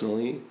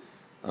personally.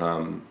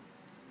 And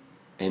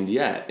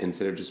yet,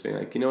 instead of just being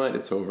like, you know what,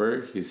 it's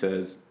over, he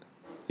says,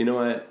 you know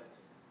what?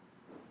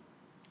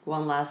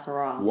 One last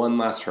hurrah.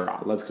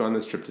 Let's go on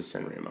this trip to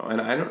San Remo.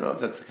 And I don't know if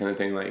that's the kind of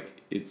thing,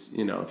 like, it's,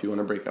 you know, if you want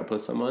to break up with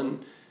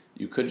someone,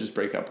 you could just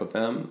break up with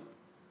them.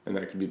 And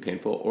that could be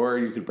painful. Or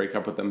you could break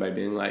up with them by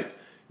being like,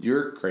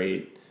 you're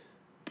great,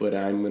 but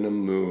I'm going to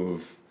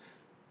move.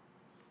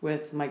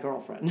 With my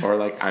girlfriend. Or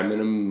like, I'm going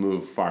to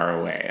move far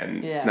away.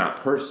 And it's not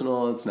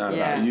personal. It's not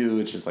about you.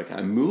 It's just like,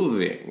 I'm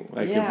moving.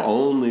 Like, if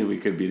only we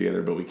could be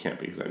together, but we can't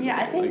be because I'm moving.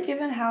 I think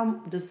given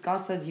how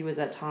disgusted he was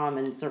at Tom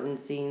in certain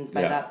scenes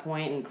by that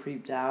point and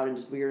creeped out and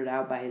just weirded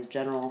out by his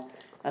general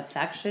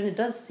affection, it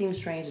does seem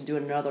strange to do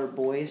another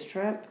boys'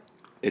 trip.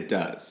 It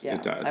does. Yeah,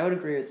 it does. I would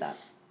agree with that.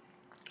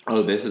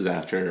 Oh, this is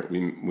after,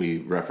 we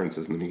referenced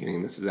this in the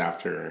beginning, this is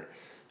after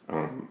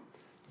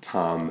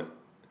Tom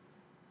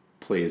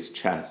plays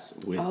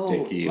chess with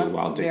Dickie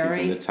while Dickie's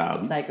in the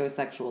tub.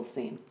 Psychosexual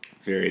scene.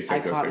 Very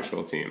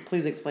psychosexual scene.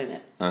 Please explain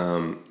it.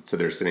 So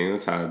they're sitting in the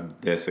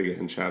tub. This,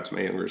 again, shout out to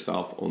my younger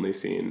self, only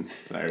scene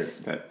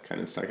that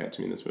kind of stuck out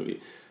to me in this movie.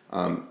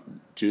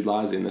 Jude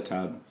Law is in the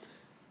tub.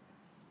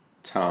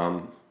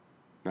 Tom,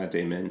 Matt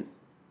Damon,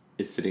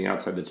 is sitting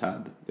outside the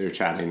tub. They're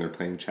chatting, they're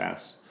playing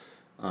chess.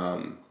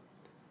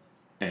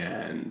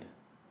 And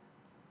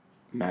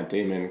Matt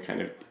Damon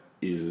kind of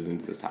eases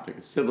into this topic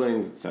of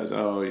siblings. It says,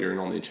 oh, you're an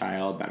only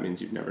child. That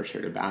means you've never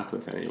shared a bath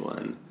with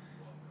anyone.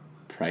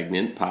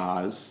 Pregnant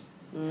pause.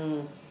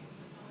 Mm.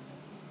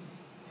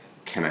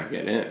 Can I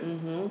get in?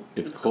 Mm-hmm.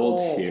 It's cold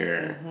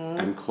here.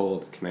 Mm-hmm. I'm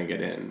cold. Can I get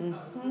in?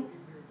 Mm-hmm.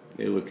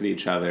 They look at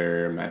each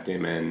other. Matt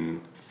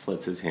Damon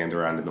flits his hand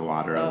around in the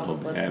water a little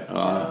bit.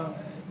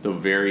 The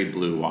very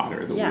blue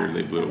water,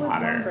 weirdly blue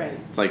water.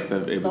 Wondering. It's like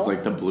it was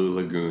like the blue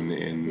lagoon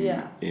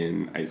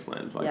in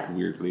Iceland,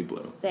 weirdly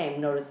blue. Same,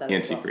 notice that.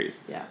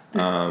 Antifreeze. Well.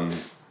 Yeah.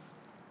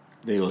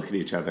 They look at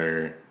each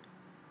other.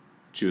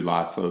 Jude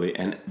Law slowly,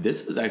 and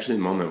this was actually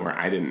a moment where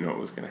I didn't know what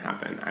was going to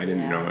happen. I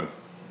didn't know if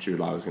Jude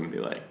Law was going to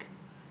be like,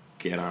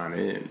 get on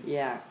in.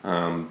 Yeah.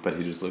 But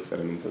he just looks at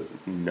him and says,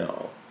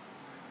 no.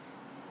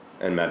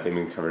 And Matt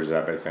Damon covers it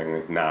up by saying,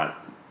 like,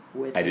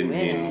 I didn't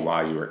mean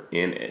while you were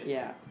in it.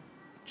 Yeah.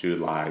 Jude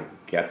Law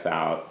gets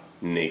out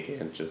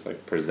naked, just,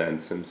 like,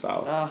 presents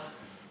himself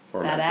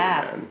for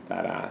Matt Damon.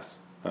 That ass.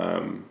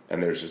 And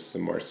there's just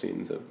some more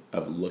scenes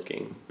of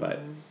looking, but,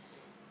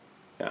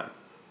 yeah.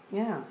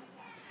 Yeah.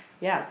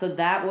 Yeah, so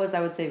that was, I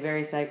would say,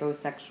 very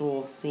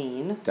psychosexual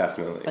scene.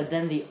 Definitely. But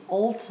then the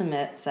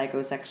ultimate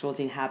psychosexual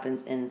scene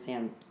happens in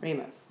San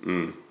Ramos.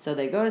 So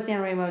they go to San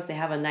Ramos, they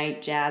have a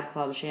night, jazz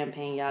club,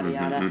 champagne, yada,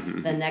 yada.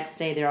 The next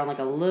day, they're on, like,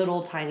 a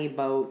little tiny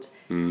boat.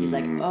 He's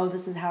like, oh,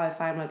 this is how I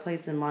find my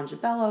place in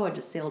Montebello. I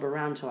just sailed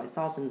around until I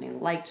saw something I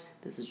liked.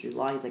 This is Jude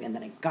Law. He's like, and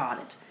then I got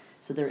it.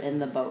 So they're in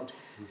the boat.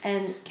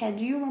 And, Ken,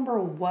 do you remember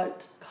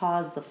what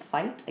caused the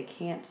fight? I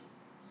can't...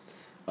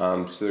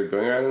 So they're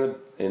going around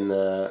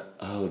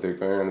they're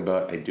going around the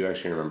boat. I do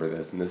actually remember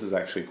this, and this is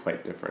actually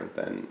quite different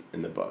than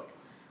in the book.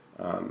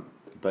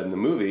 But in the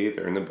movie,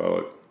 they're in the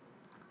boat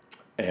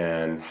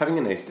and having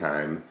a nice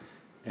time,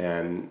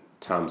 and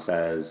Tom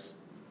says,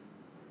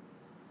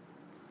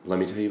 let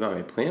me tell you about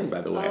my plan,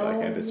 by the way. I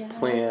have this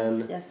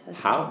plan. Yes,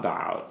 How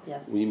about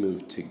we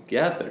move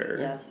together?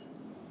 Yes.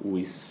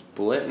 We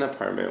split an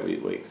apartment.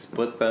 We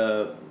split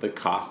the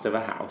cost of a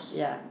house.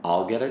 Yeah.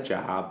 I'll get a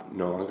job.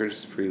 No longer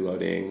just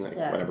freeloading. Like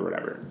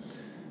whatever.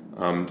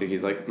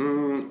 Dickie's like, I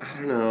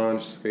don't know.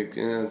 It's just like,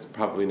 it's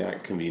probably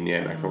not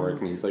convenient. Not gonna work.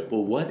 And he's like,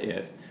 well, what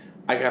if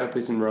I got a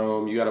place in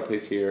Rome, you got a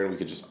place here, and we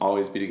could just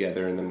always be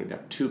together, and then we'd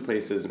have two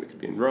places, and we could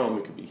be in Rome,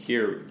 we could be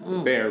here, we could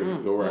go there, we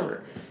could go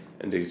wherever.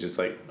 And Dickie's just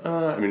like,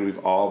 I mean, we've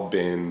all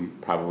been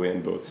probably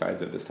on both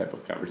sides of this type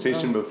of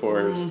conversation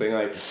before. Just saying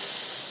like.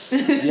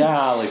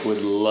 Yeah, like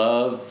would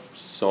love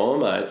so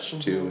much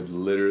to, would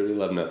literally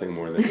love nothing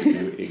more than to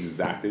do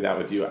exactly that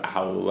with you.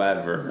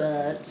 However,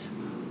 but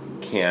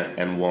can't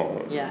and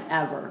won't. Yeah,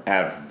 ever.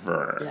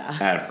 Yeah.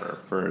 Ever,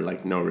 for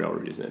like no real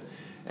reason.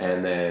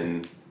 And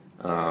then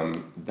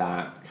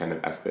that kind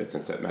of escalates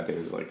into Matt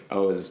Damon's like,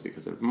 oh, is this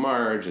because of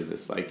Marge? Is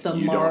this like the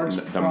Marge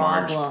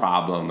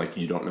problem? Like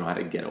you don't know how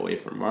to get away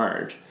from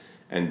Marge.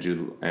 And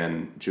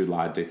Jude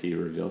Law Dickie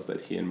reveals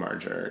that he and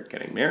Marge are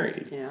getting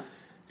married. Yeah.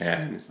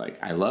 And it's like,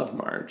 I love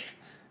Marge.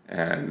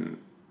 And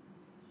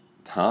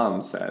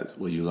Tom says,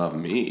 well, you love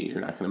me. You're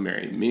not going to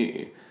marry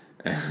me.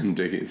 And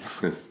Dickie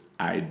says,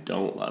 I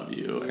don't love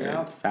you. And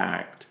in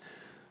fact,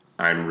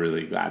 I'm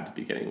really glad to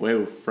be getting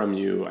away from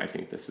you. I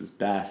think this is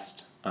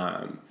best.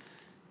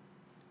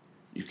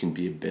 You can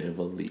be a bit of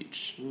a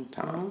leech,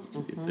 Tom.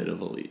 You can be a bit of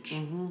a leech.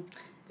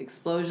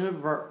 Explosion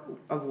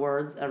of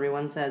words.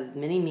 Everyone says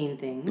many mean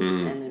things.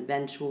 And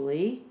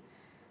eventually,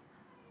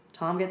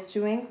 Tom gets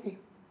too angry.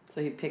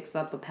 So he picks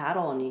up a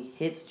paddle and he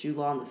hits Jude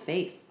Law in the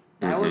face.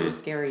 That was a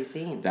scary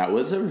scene.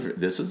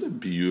 This was a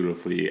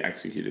beautifully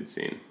executed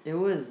scene. It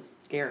was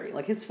scary.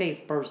 Like his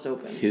face burst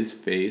open. His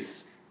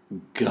face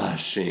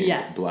gushing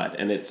blood.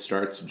 And it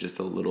starts just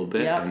a little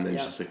bit and then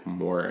just like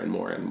more and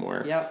more and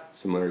more.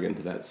 Similar again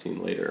to that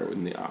scene later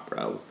in the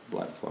opera with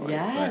blood flowing.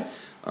 Yes.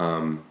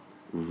 But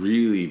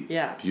really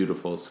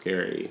beautiful,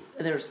 scary.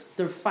 They're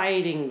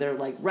fighting, they're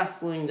like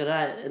wrestling,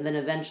 and then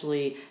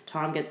eventually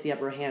Tom gets the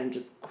upper hand and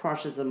just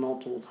crushes him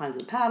multiple times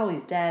with a paddle.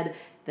 He's dead.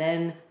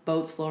 Then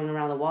boats floating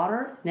around the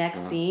water.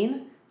 Next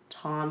scene,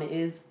 Tom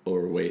is...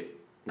 Or wait.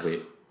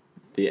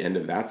 The end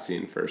of that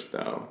scene first,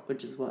 though.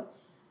 Which is what?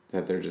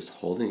 That they're just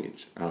holding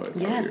each other.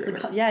 Yes,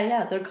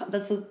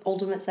 that's the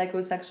ultimate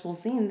psychosexual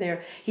scene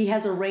there. He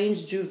has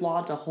arranged Jude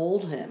Law to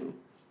hold him.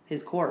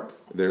 His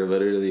corpse. They're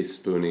literally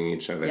spooning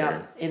each other.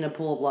 Yeah, in a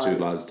pool of blood. Jude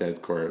Law's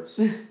dead corpse.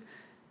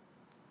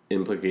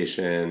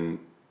 Implication,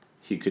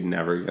 he could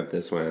never get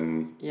this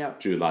when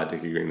Jude Law,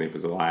 Dickie Greenleaf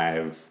was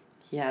alive.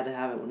 He had to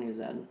have it when he was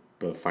dead.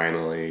 But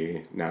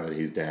finally, now that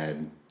he's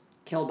dead...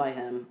 Killed by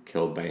him.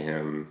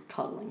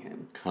 Cuddling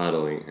him.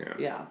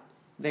 Yeah.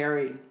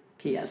 Very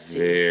PST.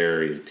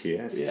 Very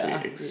PST.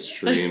 Yeah.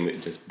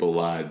 Extreme, just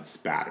blood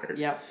spattered.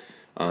 Yep.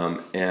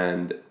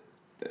 And...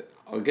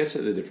 I'll get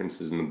to the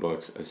differences in the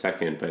books a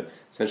second, but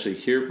essentially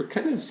here we're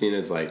kind of seen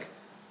as like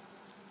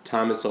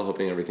Tom is still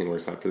hoping everything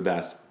works out for the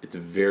best. It's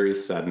very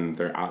sudden.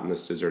 They're out in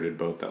this deserted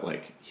boat that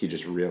like he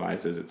just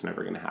realizes it's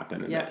never going to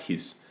happen and that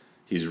he's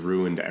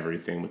ruined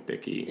everything with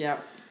Dickie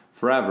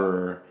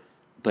forever.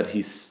 But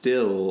he's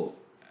still.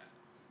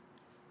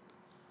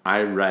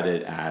 I read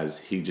it as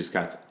he just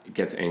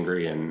gets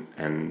angry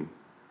and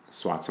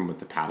swats him with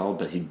the paddle,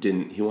 but he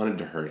didn't. He wanted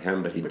to hurt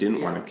him, but he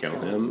didn't want to kill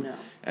him. No.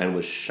 And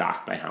was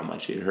shocked by how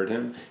much he had hurt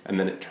him. And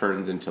then it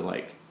turns into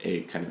like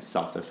a kind of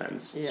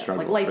self-defense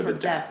struggle, like life for the or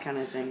death kind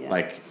of thing. Yeah.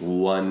 Like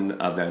one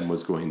of them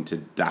was going to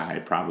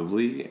die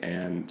probably,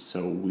 and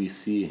so we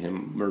see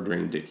him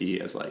murdering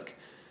Dickie as like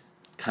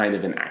kind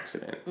of an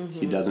accident.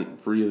 He doesn't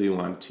really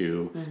want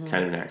to.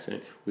 Kind of an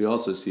accident. We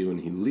also see when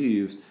he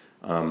leaves.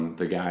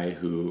 The guy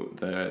who,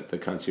 the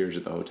concierge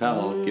at the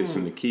hotel gives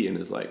him the key and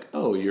is like,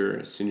 oh,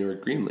 you're Senor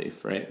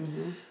Greenleaf, right?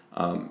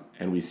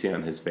 And we see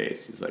on his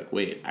face, he's like,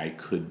 wait, I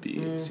could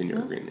be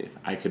Senor Greenleaf.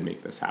 I could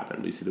make this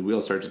happen. We see the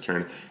wheels start to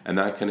turn, and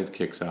that kind of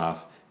kicks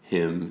off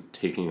him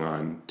taking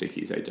on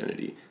Dickie's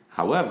identity.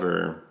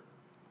 However,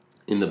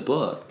 in the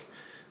book,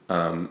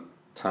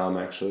 Tom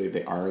actually,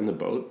 they are in the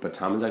boat, but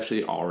Tom has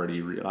actually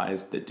already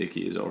realized that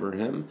Dickie is over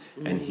him,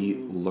 and he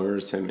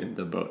lures him in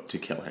the boat to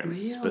kill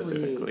him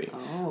specifically,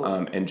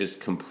 and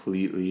just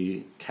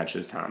completely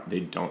catches Tom. They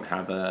don't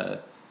have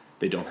a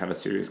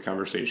serious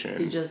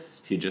conversation.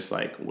 He just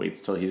like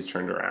waits till he's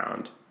turned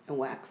around and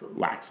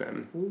whacks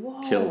him,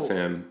 Whoa. kills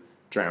him,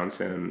 drowns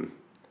him,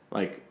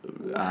 like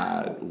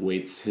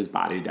weights his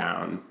body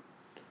down.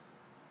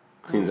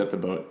 Cleans up the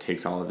boat,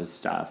 takes all of his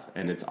stuff,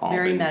 and it's all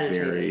very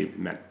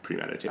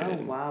premeditated.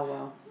 Oh,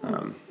 wow.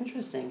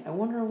 Interesting. I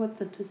wonder what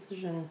the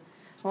decision...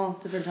 Well,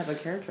 different type of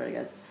character, I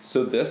guess.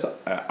 So this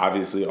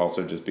obviously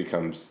also just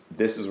becomes...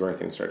 This is where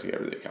things start to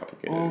get really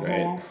complicated,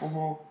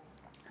 right?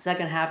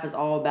 Second half is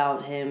all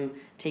about him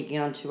taking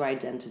on two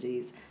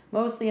identities,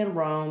 mostly in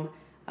Rome.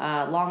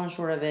 Long and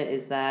short of it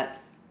is that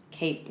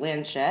Cate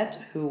Blanchett,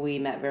 who we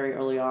met very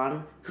early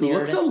on. Who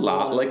looks a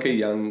lot like a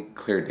young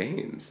Claire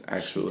Danes,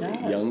 actually.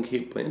 Young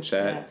Cate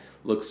Blanchett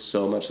looks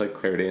so much like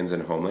Claire Danes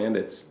in Homeland.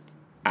 It's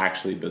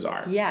actually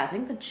bizarre. Yeah, I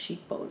think the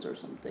cheekbones or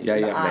something.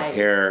 The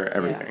hair,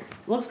 everything. Yeah.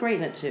 Looks great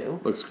in it, too.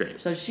 Looks great.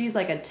 So she's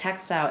like a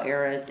textile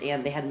heiress,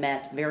 and they had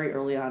met very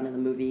early on in the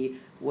movie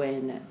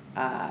when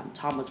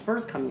Tom was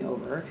first coming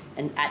over.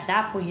 And at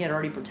that point, he had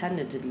already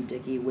pretended to be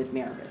Dickie with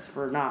Meredith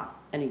for not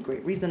any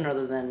great reason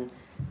other than...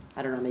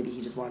 I don't know, maybe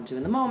he just wanted to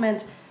in the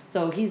moment.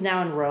 So he's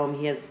now in Rome.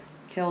 He has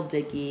killed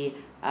Dickie.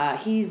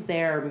 He's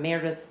there.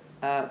 Meredith,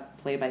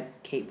 played by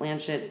Cate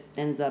Blanchett,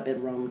 ends up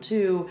in Rome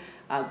too.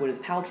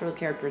 Gwyneth Paltrow's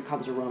character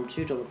comes to Rome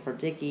too to look for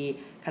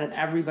Dickie. Kind of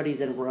everybody's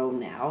in Rome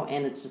now,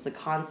 and it's just a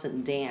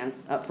constant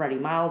dance. Freddie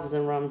Miles is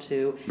in Rome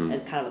too, and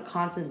it's kind of a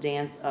constant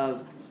dance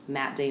of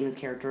Matt Damon's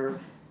character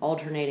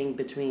alternating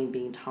between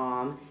being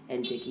Tom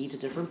and Dickie to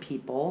different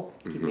people,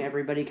 keeping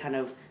everybody kind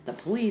of, the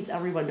police,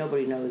 everyone,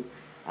 nobody knows...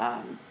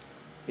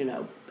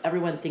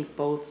 everyone thinks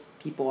both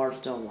people are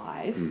still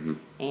alive,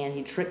 and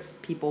he tricks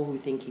people who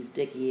think he's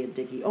Dickie and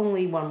Dickie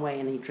only one way,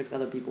 and then he tricks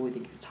other people who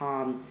think he's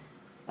Tom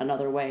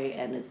another way,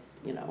 and it's,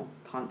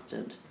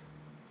 constant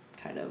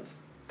kind of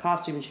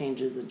costume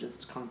changes and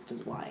just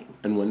constant lying.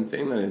 And one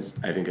thing that is,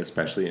 I think,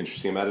 especially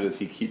interesting about it is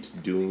he keeps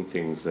doing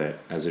things that,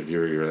 as a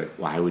viewer, you're like,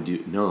 why would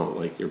you? No,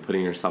 like, you're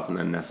putting yourself in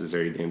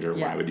unnecessary danger.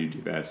 Yeah. Why would you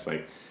do this?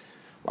 Like,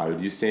 why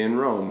would you stay in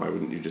Rome? Why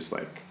wouldn't you just,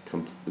 like,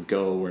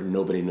 go where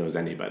nobody knows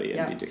anybody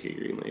and be Dickie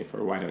Greenleaf?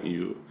 Or why don't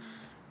you,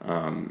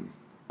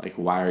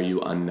 why are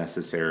you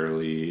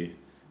unnecessarily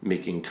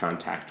making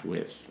contact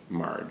with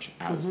Marge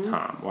as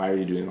Tom? Why are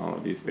you doing all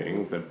of these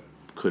things that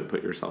could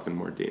put yourself in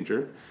more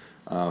danger?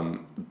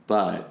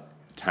 But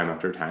time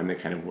after time, they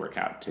kind of work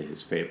out to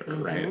his favor,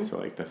 right? So,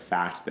 like, the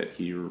fact that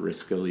he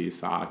riskily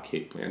saw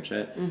Cate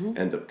Blanchett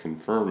ends up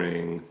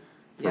confirming...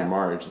 for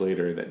Marge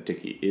later that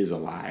Dickie is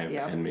alive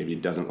and maybe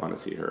doesn't want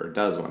to see her or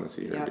does want to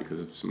see her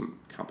because of some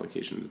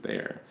complications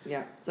there.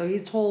 Yeah. So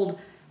he's told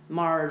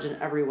Marge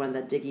and everyone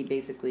that Dickie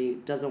basically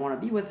doesn't want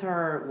to be with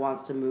her,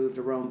 wants to move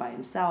to Rome by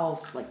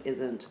himself, like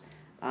isn't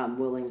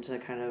willing to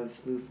kind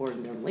of move forward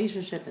in their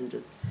relationship, and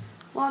just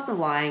lots of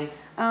lying.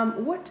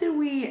 What did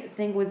we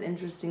think was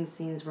interesting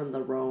scenes from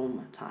the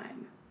Rome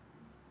time?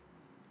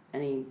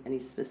 Any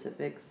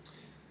specifics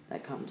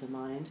that come to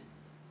mind?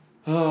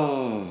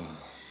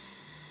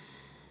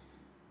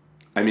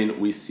 I mean,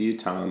 we see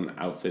Tom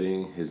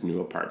outfitting his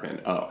new apartment.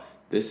 Oh,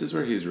 this is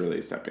where he's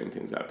really stepping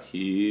things up.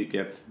 He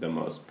gets the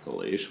most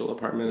palatial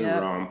apartment in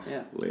Rome.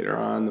 Yeah. Later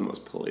on, the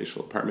most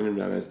palatial apartment in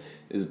Venice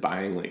is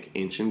buying, like,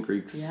 ancient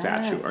Greek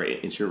statue or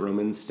ancient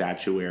Roman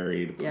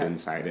statuary to put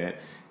inside it,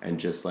 and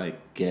just,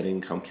 like, getting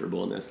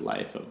comfortable in this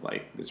life of,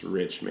 like, this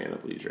rich man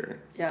of leisure.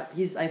 Yeah,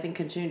 he's, I think,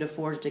 continuing to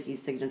forge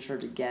Dickie's signature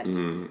to get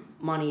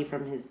money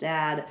from his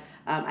dad.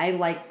 I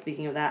like,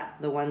 speaking of that,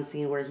 the one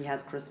scene where he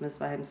has Christmas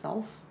by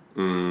himself.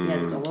 He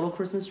has a little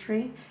Christmas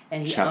tree,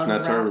 and he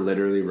chestnuts are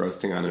literally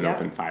roasting on an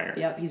open fire.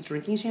 Yep, he's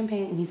drinking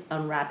champagne, and he's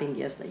unwrapping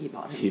gifts that he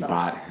bought himself. He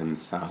bought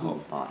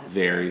himself.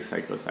 Very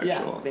psychosexual.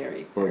 Yeah,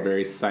 very. Or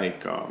very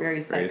psycho.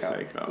 Very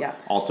psycho. Yeah.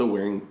 Also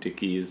wearing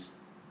Dickie's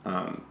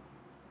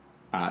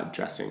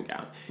dressing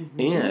gown.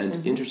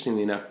 And,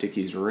 interestingly enough,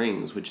 Dickie's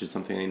rings, which is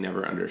something I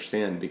never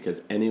understand,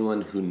 because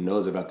anyone who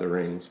knows about the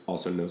rings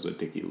also knows what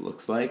Dickie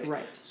looks like.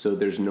 Right. So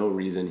there's no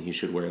reason he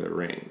should wear the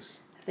rings.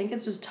 I think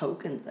it's just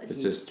tokens that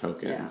It's just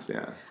tokens,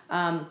 yeah.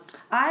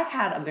 I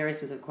had a very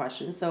specific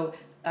question. So,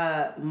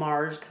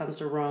 Marge comes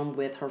to Rome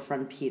with her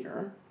friend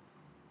Peter.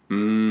 Yeah,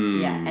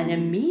 and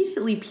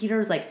immediately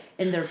Peter's, like,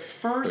 in their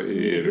first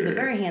meeting, who's a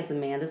very handsome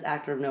man. This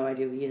actor, I have no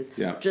idea who he is.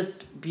 Yeah.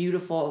 Just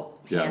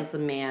beautiful,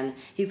 handsome man.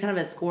 He's kind of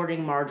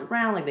escorting Marge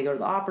around. Like, they go to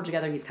the opera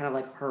together. He's kind of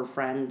like her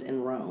friend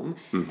in Rome.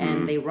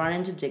 And they run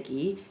into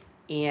Dickie,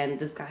 and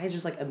this guy is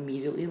just, like,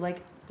 immediately,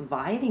 like,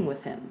 vibing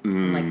with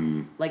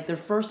him. Like their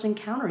first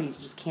encounter, he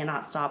just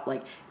cannot stop,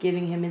 like,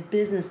 giving him his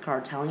business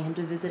card, telling him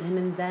to visit him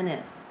in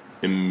Venice.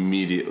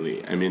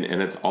 Immediately. I mean,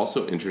 and it's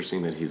also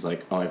interesting that he's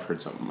like, oh, I've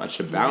heard so much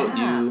about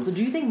you. So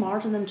do you think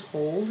Marge and them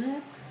told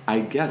him? I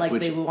guess.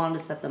 Like, they wanted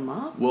to set them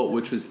up? Well,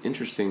 which was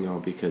interesting, though,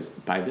 because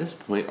by this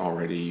point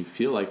already, you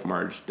feel like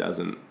Marge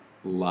doesn't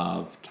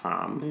love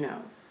Tom.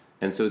 No.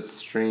 And so it's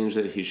strange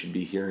that he should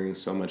be hearing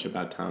so much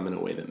about Tom in a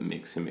way that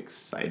makes him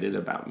excited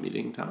about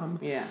meeting Tom.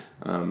 Yeah.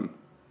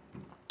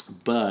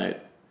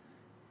 But,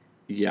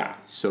 yeah,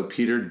 so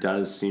Peter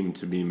does seem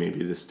to be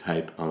maybe this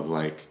type of,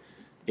 like,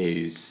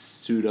 a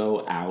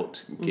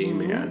pseudo-out gay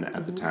man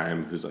at the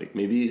time who's, like,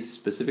 maybe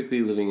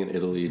specifically living in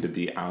Italy to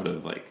be out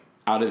of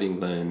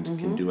England,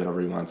 can do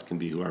whatever he wants, can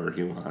be whoever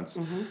he wants.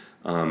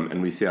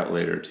 And we see that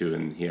later, too,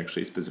 and he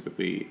actually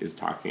specifically is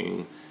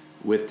talking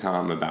with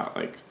Tom about,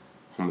 like,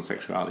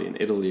 homosexuality in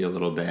Italy a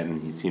little bit,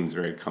 and he seems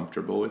very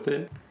comfortable with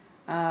it.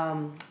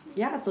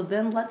 So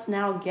then let's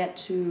now get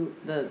to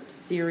the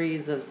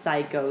series of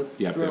psycho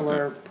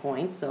thriller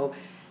points. So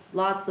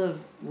lots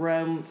of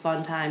Rome,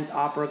 fun times,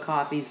 opera,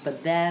 coffees,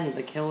 but then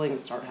the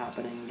killings start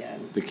happening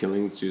again. The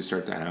killings do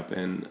start to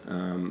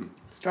happen.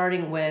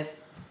 Starting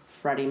with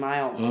Freddie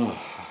Miles.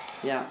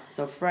 Yeah,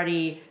 so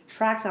Freddie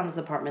tracks down this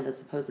apartment that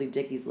supposedly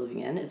Dickie's living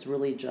in. It's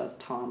really just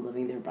Tom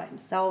living there by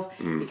himself.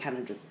 He kind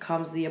of just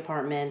comes to the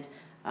apartment.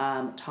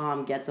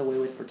 Tom gets away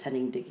with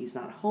pretending Dickie's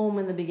not home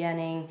in the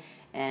beginning,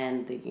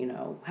 and they,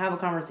 have a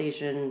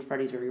conversation.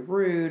 Freddie's very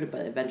rude,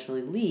 but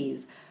eventually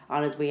leaves.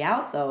 On his way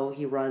out, though,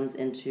 he runs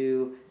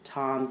into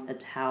Tom's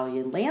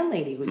Italian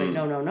landlady, who's like,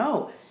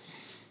 no,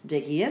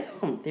 Dickie is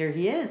home. There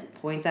he is.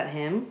 Points at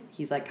him.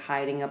 He's, like,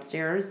 hiding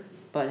upstairs,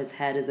 but his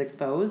head is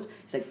exposed.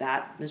 He's like,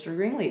 that's Mr.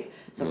 Greenleaf.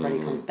 So Freddie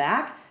comes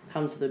back,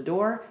 comes to the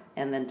door,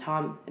 and then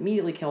Tom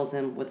immediately kills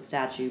him with a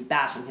statue,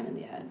 bashing him in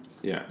the head.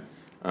 Yeah.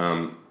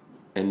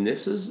 And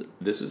this was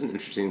an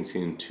interesting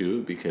scene,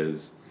 too,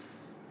 because,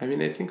 I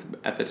mean, I think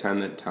at the time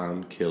that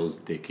Tom kills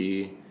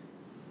Dickie,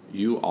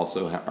 you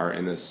also are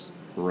in this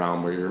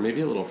realm where you're maybe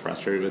a little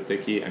frustrated with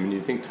Dickie. I mean,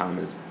 you think Tom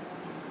is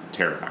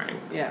terrifying.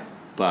 Yeah.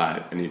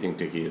 And you think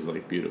Dickie is,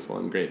 like, beautiful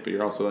and great, but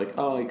you're also like,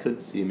 oh, I could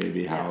see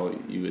maybe how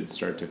you would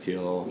start to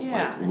feel,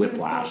 like,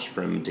 whiplash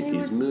from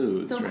Dickie's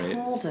moods, right? He was so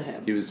cruel to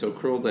him. He was so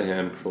cruel to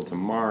him, cruel to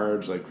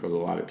Marge, like, cruel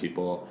to a lot of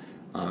people.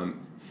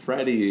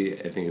 Freddie,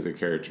 I think, is a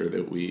character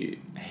that we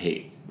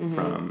hate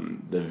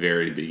from the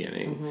very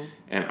beginning.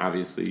 And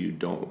obviously you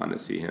don't want to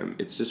see him.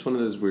 It's just one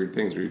of those weird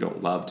things where you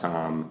don't love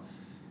Tom,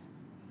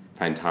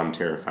 find Tom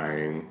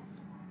terrifying,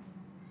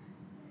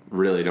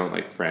 really don't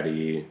like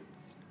Freddie.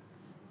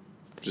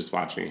 Just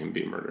watching him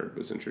be murdered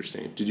was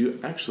interesting. Did you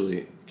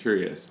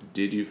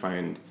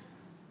find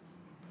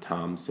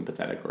Tom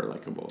sympathetic or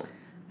likable?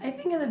 I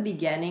think in the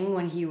beginning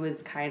when he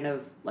was kind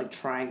of, like,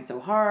 trying so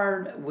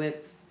hard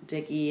with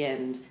Dickie,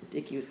 and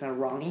Dickie was kind of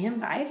wronging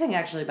him. But I think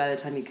actually by the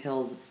time he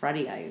kills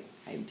Freddie, I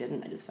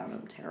didn't. I just found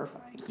him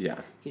terrifying.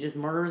 Yeah. He just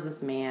murders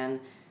this man,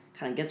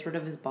 kind of gets rid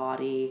of his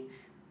body,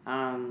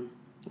 and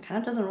kind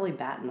of doesn't really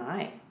bat an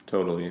eye.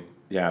 Totally.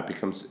 Yeah, it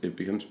becomes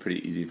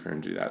pretty easy for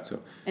him to do that. So.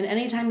 And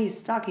anytime he's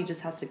stuck, he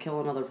just has to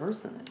kill another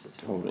person. It just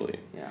totally.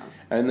 Yeah.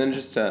 And then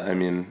just I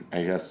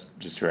guess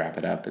just to wrap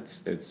it up,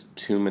 it's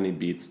too many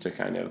beats to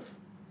kind of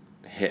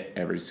hit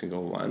every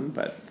single one,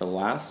 but the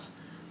last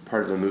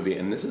part of the movie,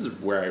 and this is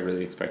where I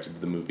really expected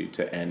the movie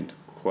to end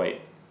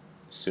quite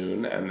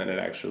soon, and then it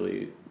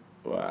actually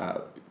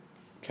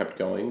kept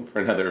going for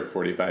another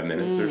 45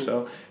 minutes or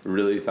so.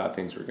 Really thought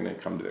things were going to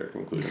come to their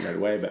conclusion right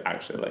away, but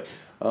actually, like,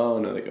 oh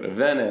no, they go to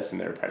Venice, and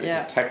they're private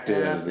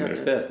detectives, and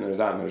there's this, and there's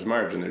that, and there's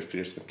Marge, and there's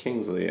Peter Smith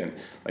Kingsley, and,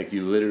 like,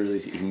 you literally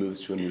see he moves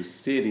to a new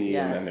city,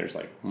 and then there's,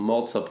 like,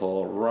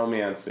 multiple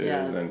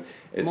romances, and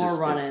it's more just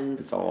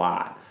run-ins. It's a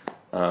lot.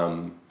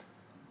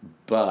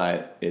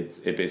 But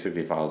it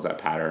basically follows that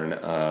pattern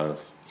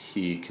of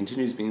he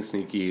continues being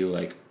sneaky,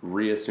 like,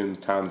 reassumes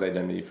Tom's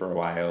identity for a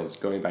while, is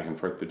going back and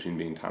forth between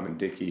being Tom and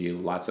Dickie,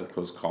 lots of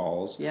close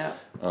calls. Yeah.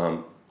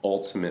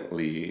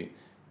 Ultimately,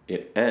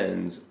 it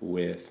ends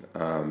with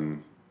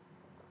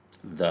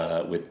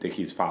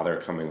Dickie's father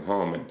coming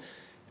home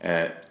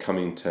and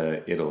coming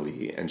to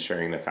Italy and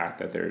sharing the fact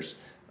that there's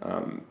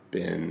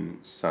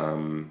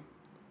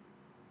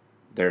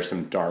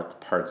some dark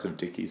parts of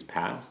Dickie's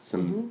past,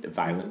 some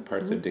violent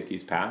parts of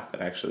Dickie's past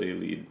that actually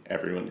lead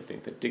everyone to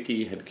think that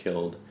Dickie had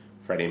killed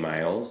Freddie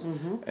Miles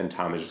and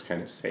Tom is just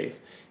kind of safe.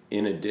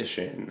 In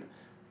addition,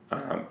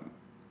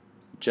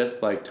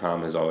 just like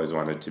Tom has always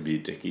wanted to be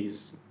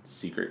Dickie's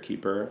secret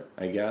keeper,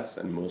 I guess,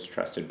 and most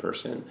trusted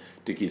person,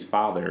 Dickie's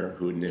father,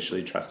 who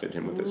initially trusted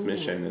him with this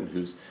mission and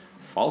whose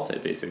fault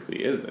it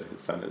basically is that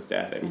his son is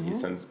dead. I mean, he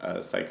sends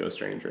a psycho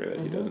stranger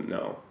that he doesn't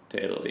know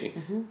to Italy,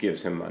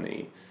 gives him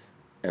money,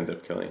 ends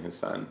up killing his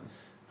son.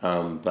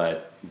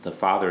 But the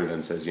father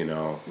then says,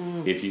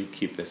 if you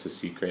keep this a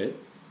secret,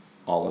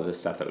 all of the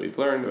stuff that we've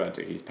learned about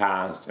Dickie's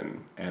past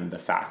and the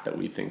fact that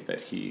we think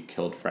that he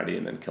killed Freddie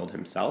and then killed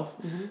himself,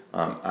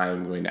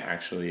 I'm going to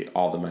actually,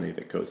 all the money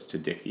that goes to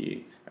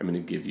Dickie, I'm going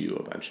to give you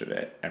a bunch of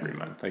it every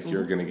month. Like,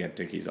 you're going to get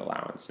Dickie's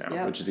allowance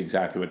now, which is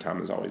exactly what Tom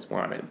has always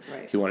wanted.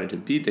 Right. He wanted to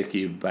be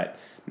Dickie, but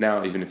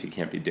now even if he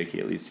can't be Dickie,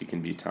 at least he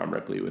can be Tom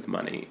Ripley with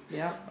money.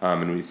 Yeah.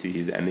 And we see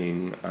he's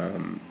ending...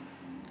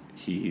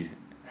 he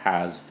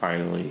has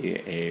finally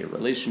a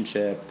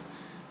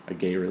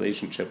gay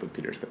relationship with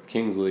Peter Smith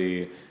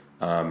Kingsley.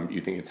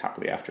 You think it's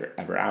happily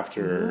ever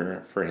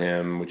after for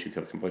him, which you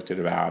feel conflicted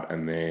about,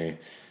 and they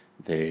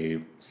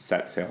they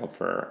set sail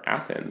for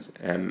Athens.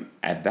 And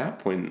at that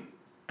point,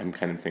 I'm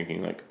kind of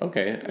thinking like,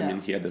 okay, I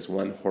mean, he had this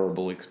one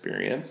horrible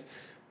experience,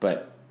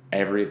 but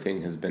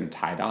everything has been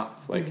tied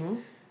off. Like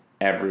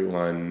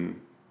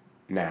everyone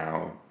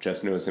now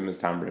just knows him as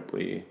Tom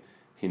Ripley.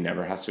 He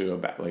never has to go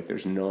back. Like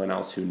there's no one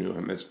else who knew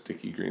him as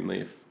Dickie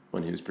Greenleaf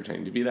when he was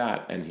pretending to be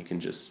that. And he can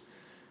just,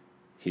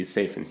 he's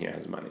safe and he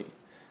has money.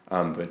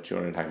 But do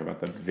you want to talk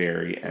about the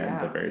very end,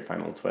 the very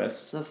final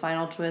twist? So the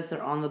final twist,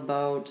 they're on the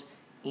boat,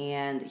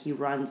 and he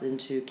runs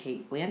into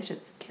Cate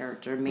Blanchett's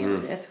character,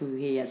 Meredith, who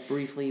he had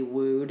briefly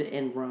wooed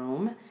in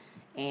Rome,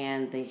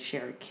 and they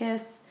share a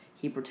kiss.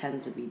 He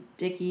pretends to be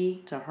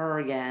Dickie to her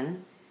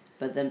again,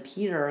 but then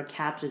Peter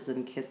catches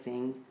them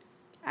kissing,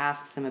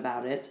 asks him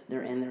about it.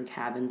 They're in their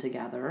cabin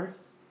together,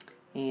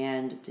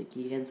 and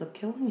Dickie ends up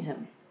killing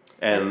him.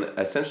 And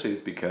essentially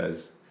it's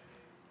because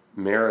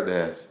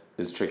Meredith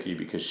is tricky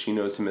because she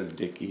knows him as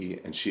Dickie,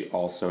 and she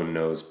also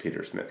knows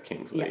Peter Smith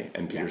Kingsley,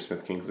 and Peter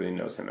Smith Kingsley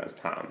knows him as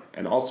Tom,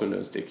 and also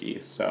knows Dickie.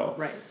 So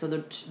right, so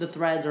the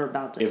threads are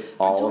about to. If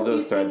all of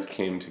those threads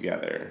came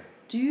together,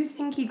 do you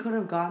think he could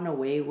have gotten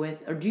away with,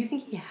 or do you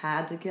think he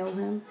had to kill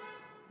him?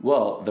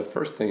 Well, the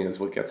first thing is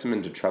what gets him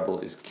into trouble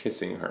is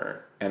kissing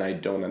her, and I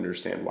don't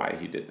understand why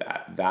he did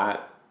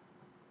that.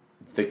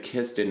 The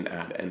kiss didn't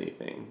add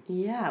anything.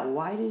 Yeah,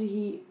 why did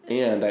he?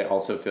 And I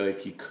also feel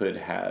like he could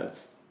have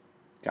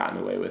gotten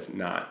away with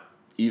not,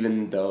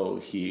 even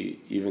though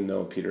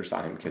Peter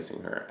saw him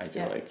kissing her, I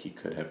feel like he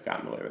could have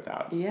gotten away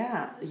without.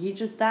 Yeah,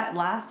 that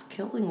last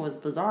killing was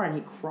bizarre, and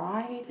he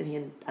cried,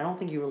 and I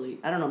don't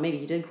know, maybe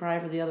he did cry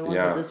for the other ones,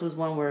 but this was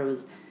one where it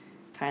was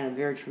kind of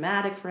very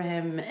traumatic for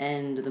him,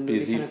 and the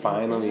movie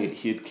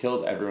he had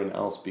killed everyone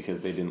else because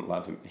they didn't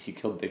love him. He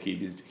killed Dickie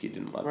because Dickie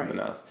didn't love him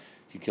enough.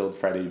 He killed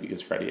Freddie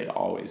because Freddie had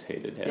always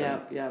hated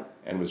him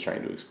and was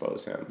trying to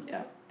expose him.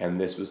 Yeah. And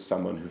this was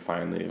someone who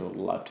finally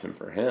loved him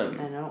for him.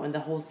 I know, and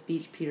the whole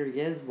speech Peter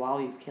gives while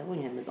he's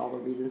killing him is all the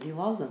reasons he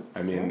loves him.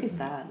 It's very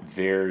sad.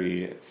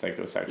 Very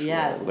psychosexual.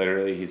 Yes.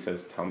 Literally, he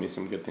says, "Tell me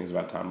some good things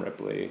about Tom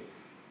Ripley."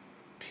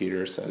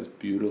 Peter says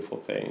beautiful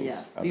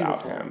things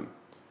about him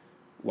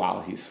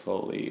while he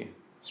slowly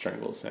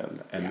strangles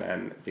him. And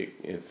then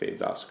it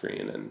fades off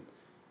screen, and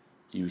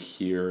you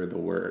hear the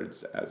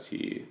words as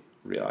he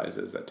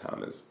realizes that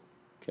Tom is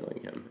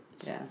killing him.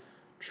 It's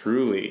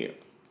truly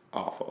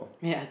awful.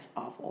 Yeah, it's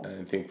awful.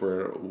 And I think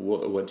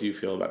what do you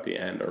feel about the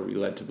end? Are we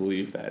led to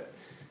believe that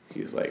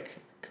he's like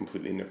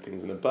completely nipped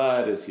things in the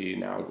bud? Is he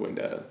now going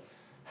to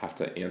have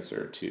to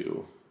answer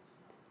to...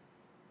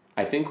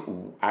 I think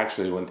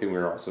actually one thing we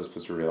were also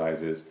supposed to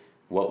realize is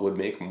what would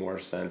make more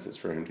sense is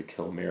for him to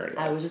kill Meredith.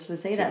 I was just going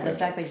to say that. The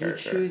fact that he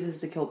chooses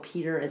to kill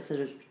Peter instead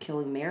of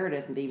killing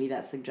Meredith, maybe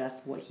that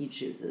suggests what he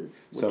chooses,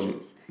 which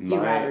is he'd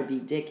rather be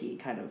Dickie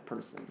kind of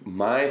person.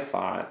 My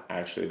thought,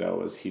 actually, though,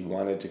 was he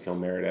wanted to kill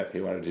Meredith.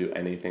 He wanted to do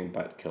anything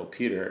but kill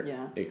Peter.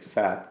 Yeah.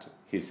 Except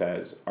he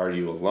says, "Are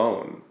you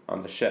alone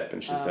on the ship?"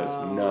 And she says,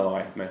 "No,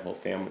 I have my whole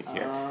family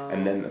here."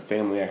 And then the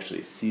family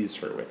actually sees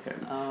her with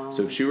him.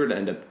 So if she were to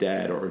end up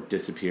dead or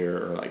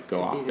disappear or like go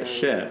off the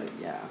ship...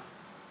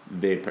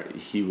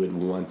 he would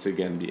once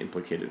again be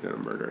implicated in a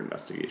murder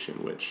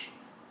investigation, which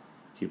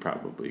he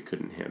probably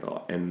couldn't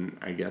handle. And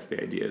I guess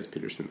the idea is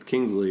Peter Smith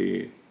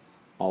Kingsley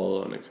all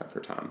alone except for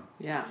Tom.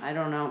 Yeah, I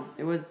don't know.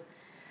 It was,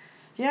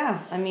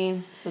 I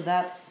mean, so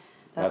that's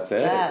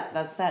it.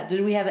 That's that.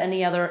 Did we have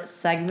any other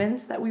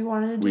segments that we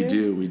wanted to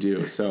do? We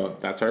do. So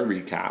that's our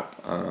recap.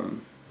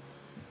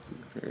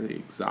 Fairly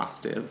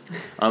exhaustive.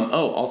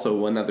 Also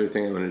one other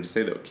thing I wanted to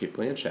say though, Cate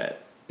Blanchett,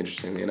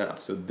 interestingly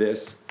enough. So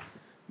this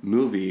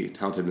movie,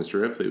 Talented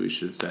Mr. Ripley, we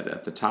should have said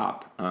at the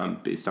top,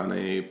 based on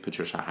a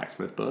Patricia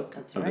Highsmith book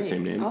of the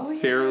same name. A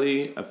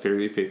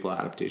fairly faithful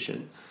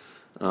adaptation.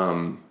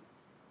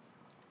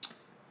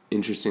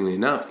 Interestingly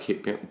enough,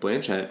 Cate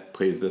Blanchett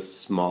plays this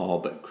small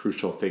but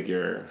crucial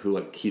figure who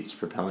like keeps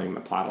propelling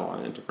the plot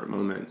along in different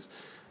moments.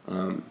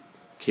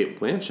 Cate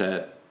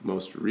Blanchett,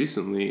 most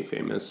recently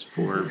famous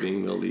for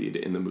being the lead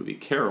in the movie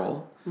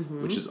Carol,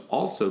 which is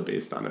also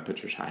based on a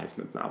Patricia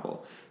Highsmith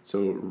novel.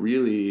 So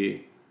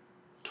really...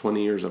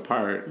 20 years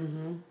apart,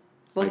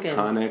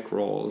 iconic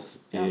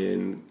roles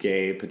in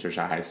gay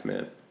Patricia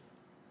Highsmith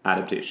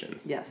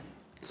adaptations. Yes,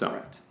 so,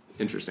 correct.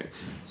 Interesting.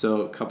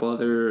 So a couple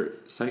other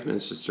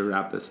segments just to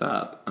wrap this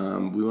up.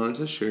 We wanted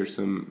to share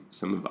some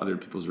of other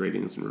people's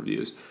ratings and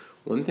reviews.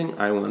 One thing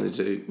I wanted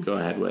to go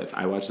ahead with,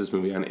 I watched this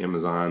movie on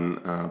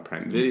Amazon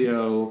Prime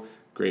Video,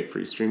 great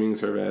free streaming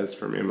service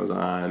from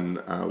Amazon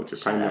with your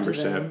Prime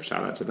membership.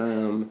 Shout out to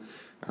them.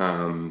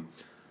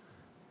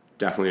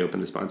 Definitely open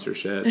to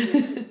sponsorship.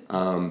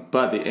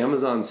 But the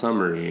Amazon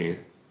summary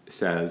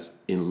says,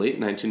 in late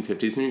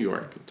 1950s New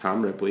York,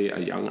 Tom Ripley, a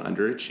young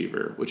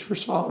underachiever, which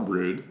first of all,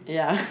 rude.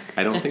 Yeah.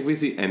 I don't think we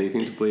see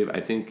anything to believe. I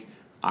think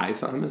I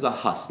saw him as a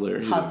hustler.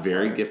 He's a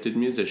very gifted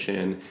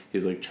musician.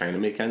 He's like trying to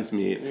make ends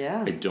meet.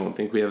 Yeah. I don't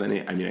think we have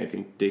any, I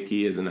think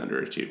Dickie is an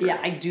underachiever. Yeah,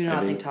 I do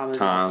not think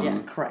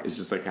Tom correct. Is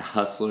just like a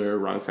hustler,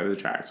 wrong side of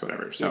the tracks,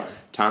 whatever. So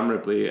Tom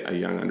Ripley, a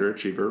young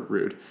underachiever,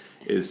 rude.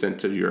 is sent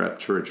to Europe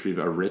to retrieve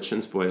a rich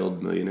and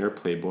spoiled millionaire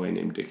playboy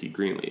named Dickie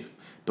Greenleaf.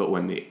 But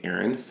when the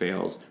errand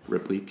fails,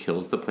 Ripley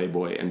kills the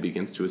playboy and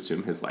begins to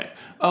assume his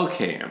life.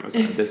 Okay,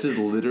 Amazon, this is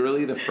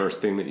literally the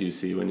first thing that you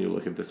see when you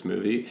look at this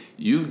movie.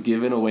 You've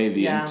given away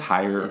the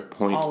entire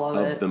point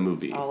of the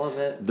movie. All of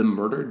it. The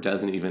murder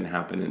doesn't even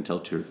happen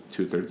until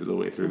two-thirds of the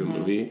way through the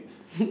movie.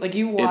 Like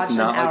you watch It's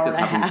not an hour like this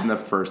and a happens half. in the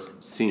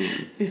first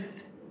scene.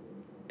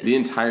 The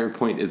entire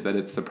point is that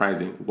it's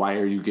surprising. Why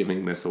are you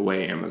giving this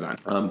away, Amazon?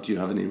 Do you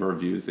have any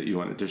reviews that you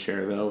wanted to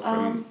share, though,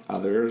 from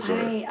others? Or?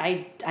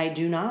 I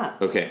do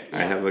not. Okay, yeah.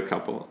 I have a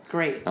couple.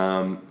 Great.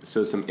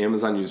 So some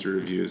Amazon user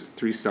reviews,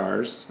 3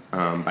 stars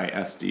by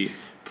SD.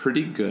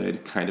 Pretty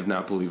good, kind of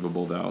not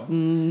believable, though.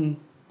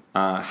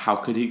 How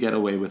could he get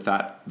away with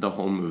that the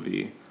whole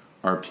movie?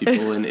 Are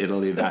people in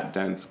Italy that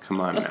dense?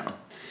 Come on now.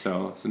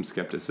 So some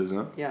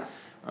skepticism. Yeah.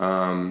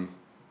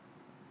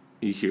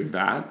 You hear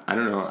that? I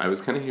don't know. I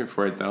was kind of here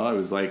for it, though. I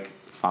was, like,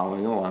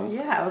 following along.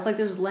 Yeah, I was like,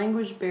 there's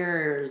language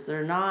barriers.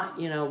 They're not,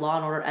 Law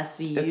and Order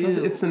SVU.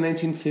 It's the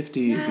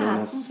 1950s. No one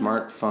has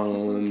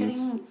smartphones.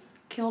 Getting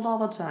killed all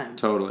the time.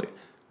 Totally.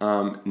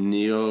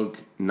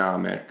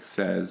 Neognomic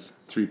says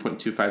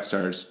 3.25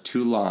 stars,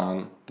 too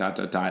long, ...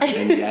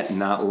 and yet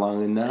not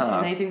long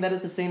enough. And I think that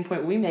is the same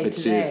point we made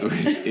today.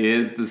 Which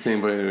is the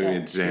same point we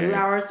made today. 2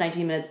 hours,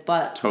 19 minutes,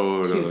 but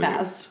too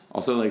fast.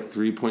 Also, like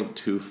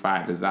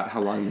 3.25. Is that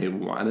how long they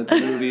wanted the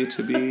movie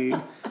to be?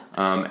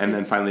 And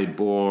then finally,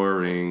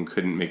 boring.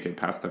 Couldn't make it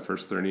past the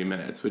first 30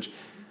 minutes, which...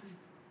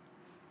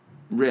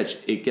 Rich,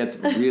 it gets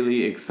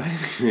really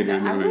exciting in a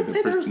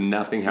movie.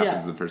 Nothing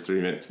happens in the first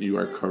 3 minutes. You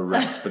are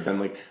correct. But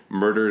then, like,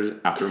 murder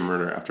after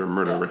murder after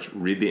murder. Rich,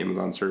 read the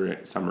Amazon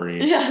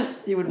summary. Yes,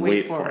 you would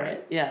wait for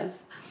it. Yes.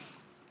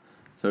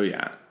 So,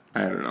 yeah.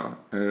 I don't know.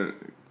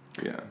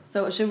 Yeah.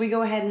 So, should we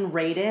go ahead and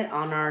rate it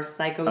on our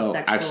psychosexual... Oh,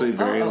 actually,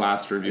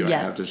 last review I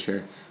have to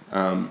share.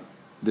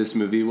 This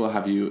movie will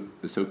have you...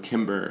 So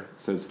Kimber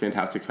says,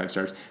 fantastic, 5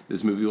 stars.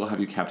 This movie will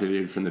have you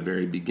captivated from the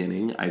very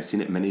beginning. I've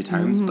seen it many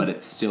times, but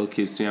it still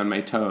keeps me on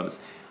my toes.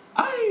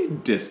 I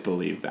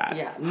disbelieve that.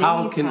 Yeah,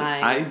 How can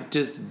times.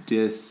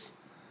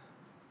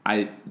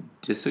 I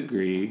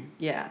disagree.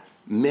 Yeah.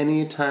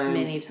 Many times.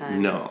 Many times.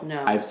 No.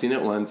 I've seen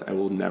it once. I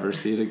will never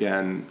see it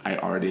again. I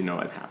already know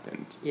it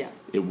happened. Yeah.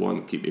 It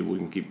wouldn't keep me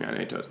on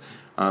my toes.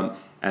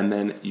 And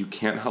then you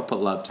can't help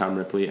but love Tom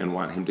Ripley and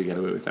want him to get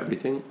away with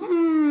everything.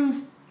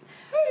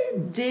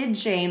 Did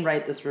Jane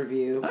write this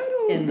review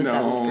in the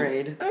 7th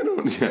grade? I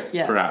don't.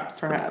 Yeah, perhaps.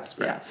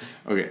 Yeah.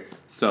 Okay,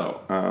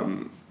 so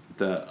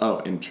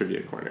in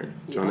Trivia Corner,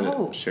 do you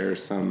want to share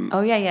some?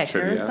 Oh yeah.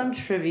 Trivia? Here's some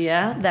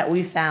trivia that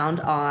we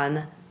found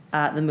on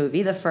the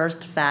movie. The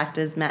first fact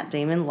is Matt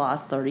Damon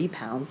lost 30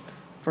 pounds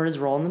for his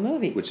role in the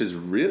movie, which is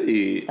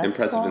really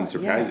impressive and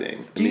surprising.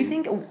 Yeah. Do you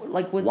think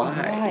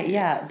why?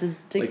 Yeah. Does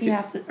Dickie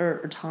have to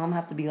or Tom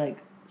have to be like?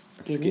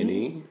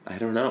 Skinny? I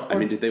don't know. I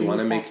mean, did they want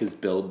to make his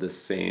build the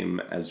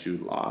same as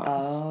Jude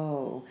Law's?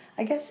 Oh.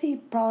 I guess he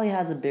probably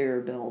has a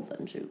bigger build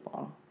than Jude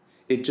Law.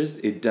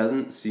 It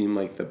doesn't seem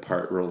like the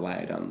part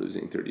relied on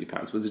losing 30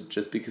 pounds. Was it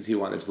just because he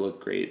wanted to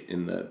look great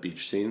in the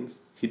beach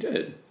scenes? He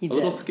did. A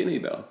little skinny,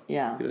 though.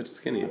 Yeah. He looked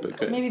skinny, but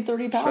good. Maybe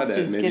 30 pounds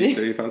too skinny. Maybe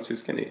 30 pounds too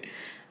skinny.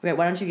 Okay,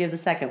 why don't you give the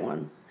second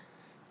one?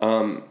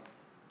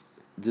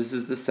 This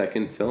is the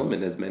second film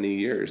in as many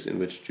years in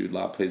which Jude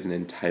Law plays an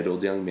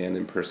entitled young man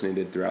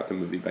impersonated throughout the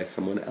movie by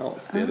someone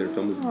else. The other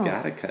film was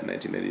Gattaca in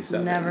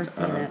 1997. Never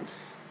seen it.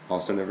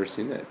 Also never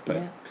seen it,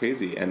 but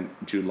crazy. And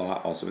Jude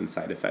Law also in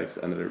Side Effects,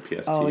 another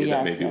PST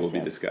that maybe we'll be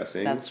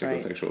discussing. That's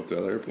psychosexual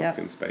thriller,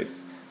 pumpkin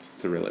spice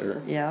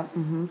thriller. Yeah.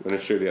 Mm-hmm. Want to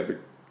share the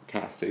other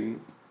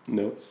casting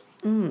notes?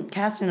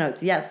 Casting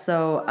notes, yes.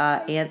 So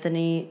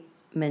Anthony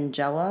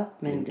Minghella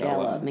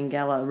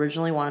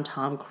originally wanted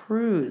Tom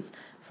Cruise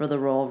for the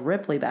role of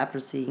Ripley, but after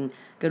seeing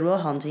Good Will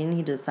Hunting,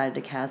 he decided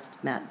to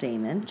cast Matt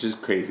Damon. Which is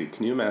crazy.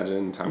 Can you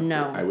imagine Tom Cruise?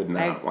 No, I would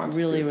not want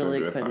to see this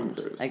movie with Tom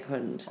Cruise. I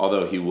couldn't.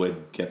 Although he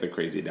would get the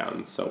crazy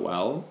down so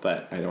well,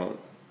 but I don't...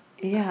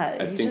 Yeah,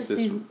 I think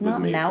he's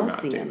not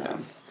mousy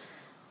enough.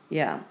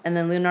 Yeah, and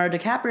then Leonardo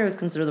DiCaprio is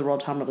considered the role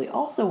of Tom Ripley.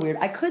 Also weird.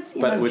 I could see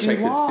him as Jude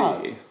Law.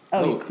 I could see.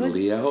 Oh, you could?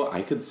 Leo?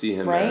 I could see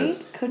him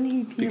as... Couldn't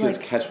he be because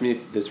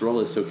this role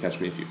is so Catch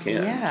Me If You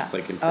Can. Yeah. Just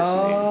like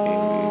impersonating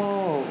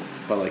Amy,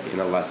 but like in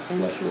a less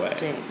slick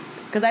way.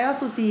 Because I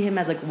also see him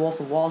as like Wolf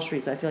of Wall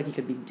Street, so I feel like he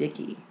could be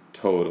Dickie.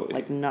 Totally.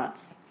 Like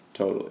nuts.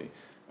 Totally.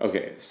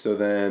 Okay, so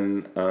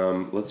then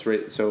let's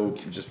rate... So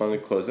just want to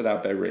close it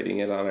out by rating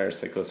it on our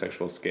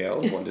psychosexual scale,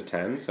 1 to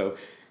 10. So...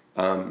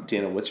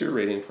 Deanna, what's your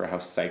rating for how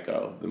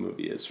psycho the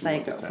movie is from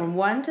 1 to 10? From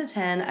 1 to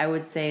 10, I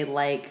would say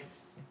like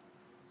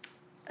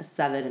a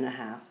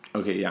 7.5.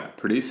 Okay, yeah,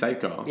 pretty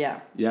psycho. Yeah.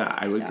 Yeah,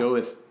 I would go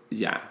with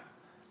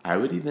I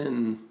would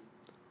even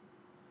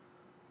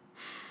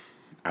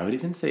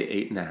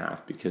say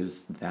 8.5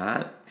 because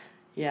that.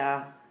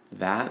 Yeah.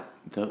 That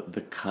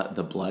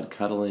the blood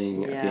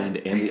cuddling at the end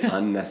and the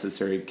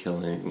unnecessary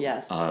killing.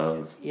 Yes.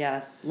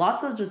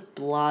 Lots of just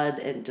blood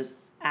and just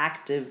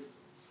active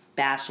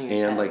bashing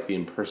and like the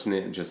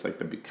impersonate, just like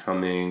the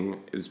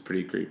becoming is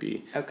pretty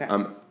creepy. Okay.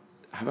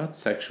 How about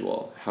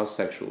sexual? How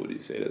sexual would you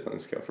say it is on a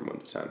scale from 1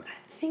 to 10?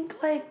 I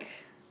think like,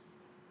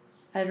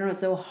 I don't know,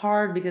 it's so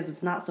hard because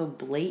it's not so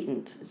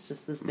blatant. It's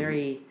just this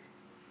very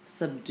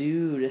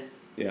subdued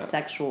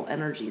sexual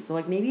energy. So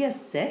like maybe a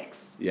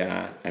 6?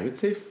 Yeah, I would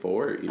say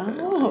 4 even.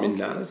 Oh, I mean,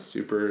 not a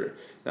super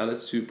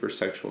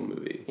sexual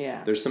movie.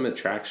 Yeah. There's some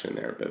attraction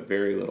there, but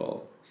very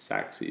little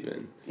sex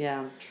even.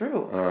 Yeah,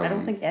 true. I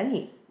don't think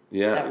any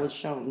that was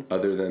shown.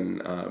 Other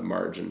than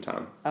Marge and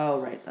Tom. Oh,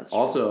 right, that's true.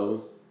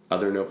 Also,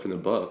 other note from the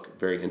book,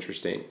 very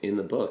interesting. In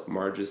the book,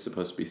 Marge is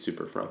supposed to be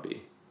super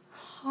frumpy.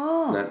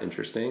 Huh. Isn't that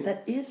interesting?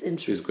 That is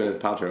interesting. She's Gwyneth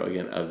Paltrow,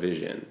 again, a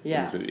vision in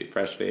Yeah. this movie.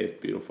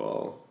 Fresh-faced,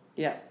 beautiful.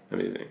 Yeah.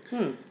 Amazing.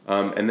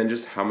 And then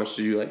just how much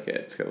did you like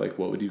it? Like,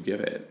 what would you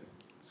give it?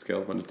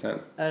 Scale of 1 to 10.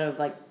 Out of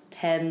like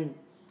 10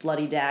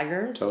 bloody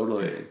daggers?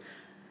 Totally.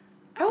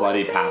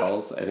 Bloody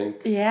paddles, I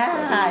think.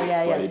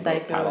 Yeah, bloody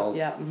psycho. paddles.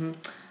 Yeah. Mm-hmm.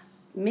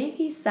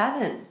 Maybe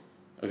 7.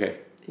 Okay.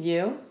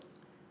 You?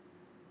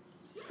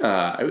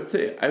 I would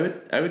say I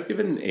would give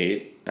it an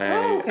 8.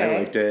 I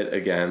liked it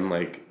again.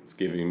 Like it's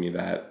giving me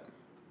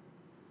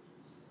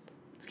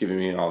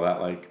all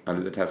that like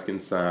Under the Tuscan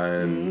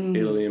Sun,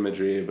 Italy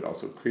imagery, but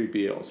also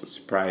creepy, also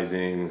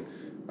surprising.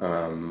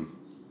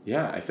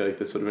 I feel like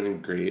this would have been a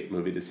great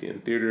movie to see in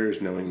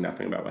theaters, knowing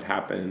nothing about what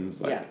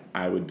happens. Like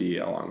I would be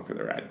along for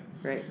the ride.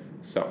 Great.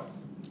 So.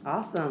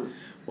 Awesome.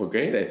 Well,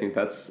 great. I think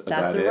that's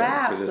about a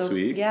wrap. For this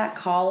week. Yeah,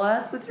 call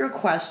us with your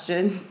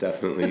questions.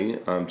 Definitely.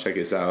 Check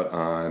us out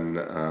on,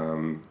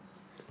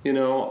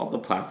 all the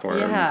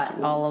platforms. Yeah,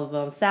 all of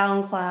them.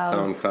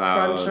 SoundCloud.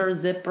 Cruncher,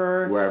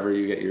 Zipper. Wherever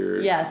you get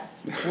your... Yes,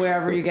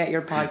 wherever you get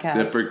your podcast.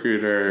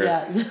 ZipRecruiter.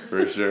 Yeah.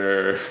 For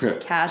sure.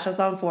 Cash us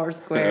on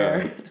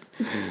Foursquare.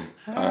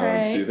 All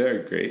right. See you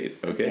there. Great.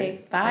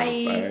 Okay.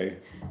 Bye. Bye.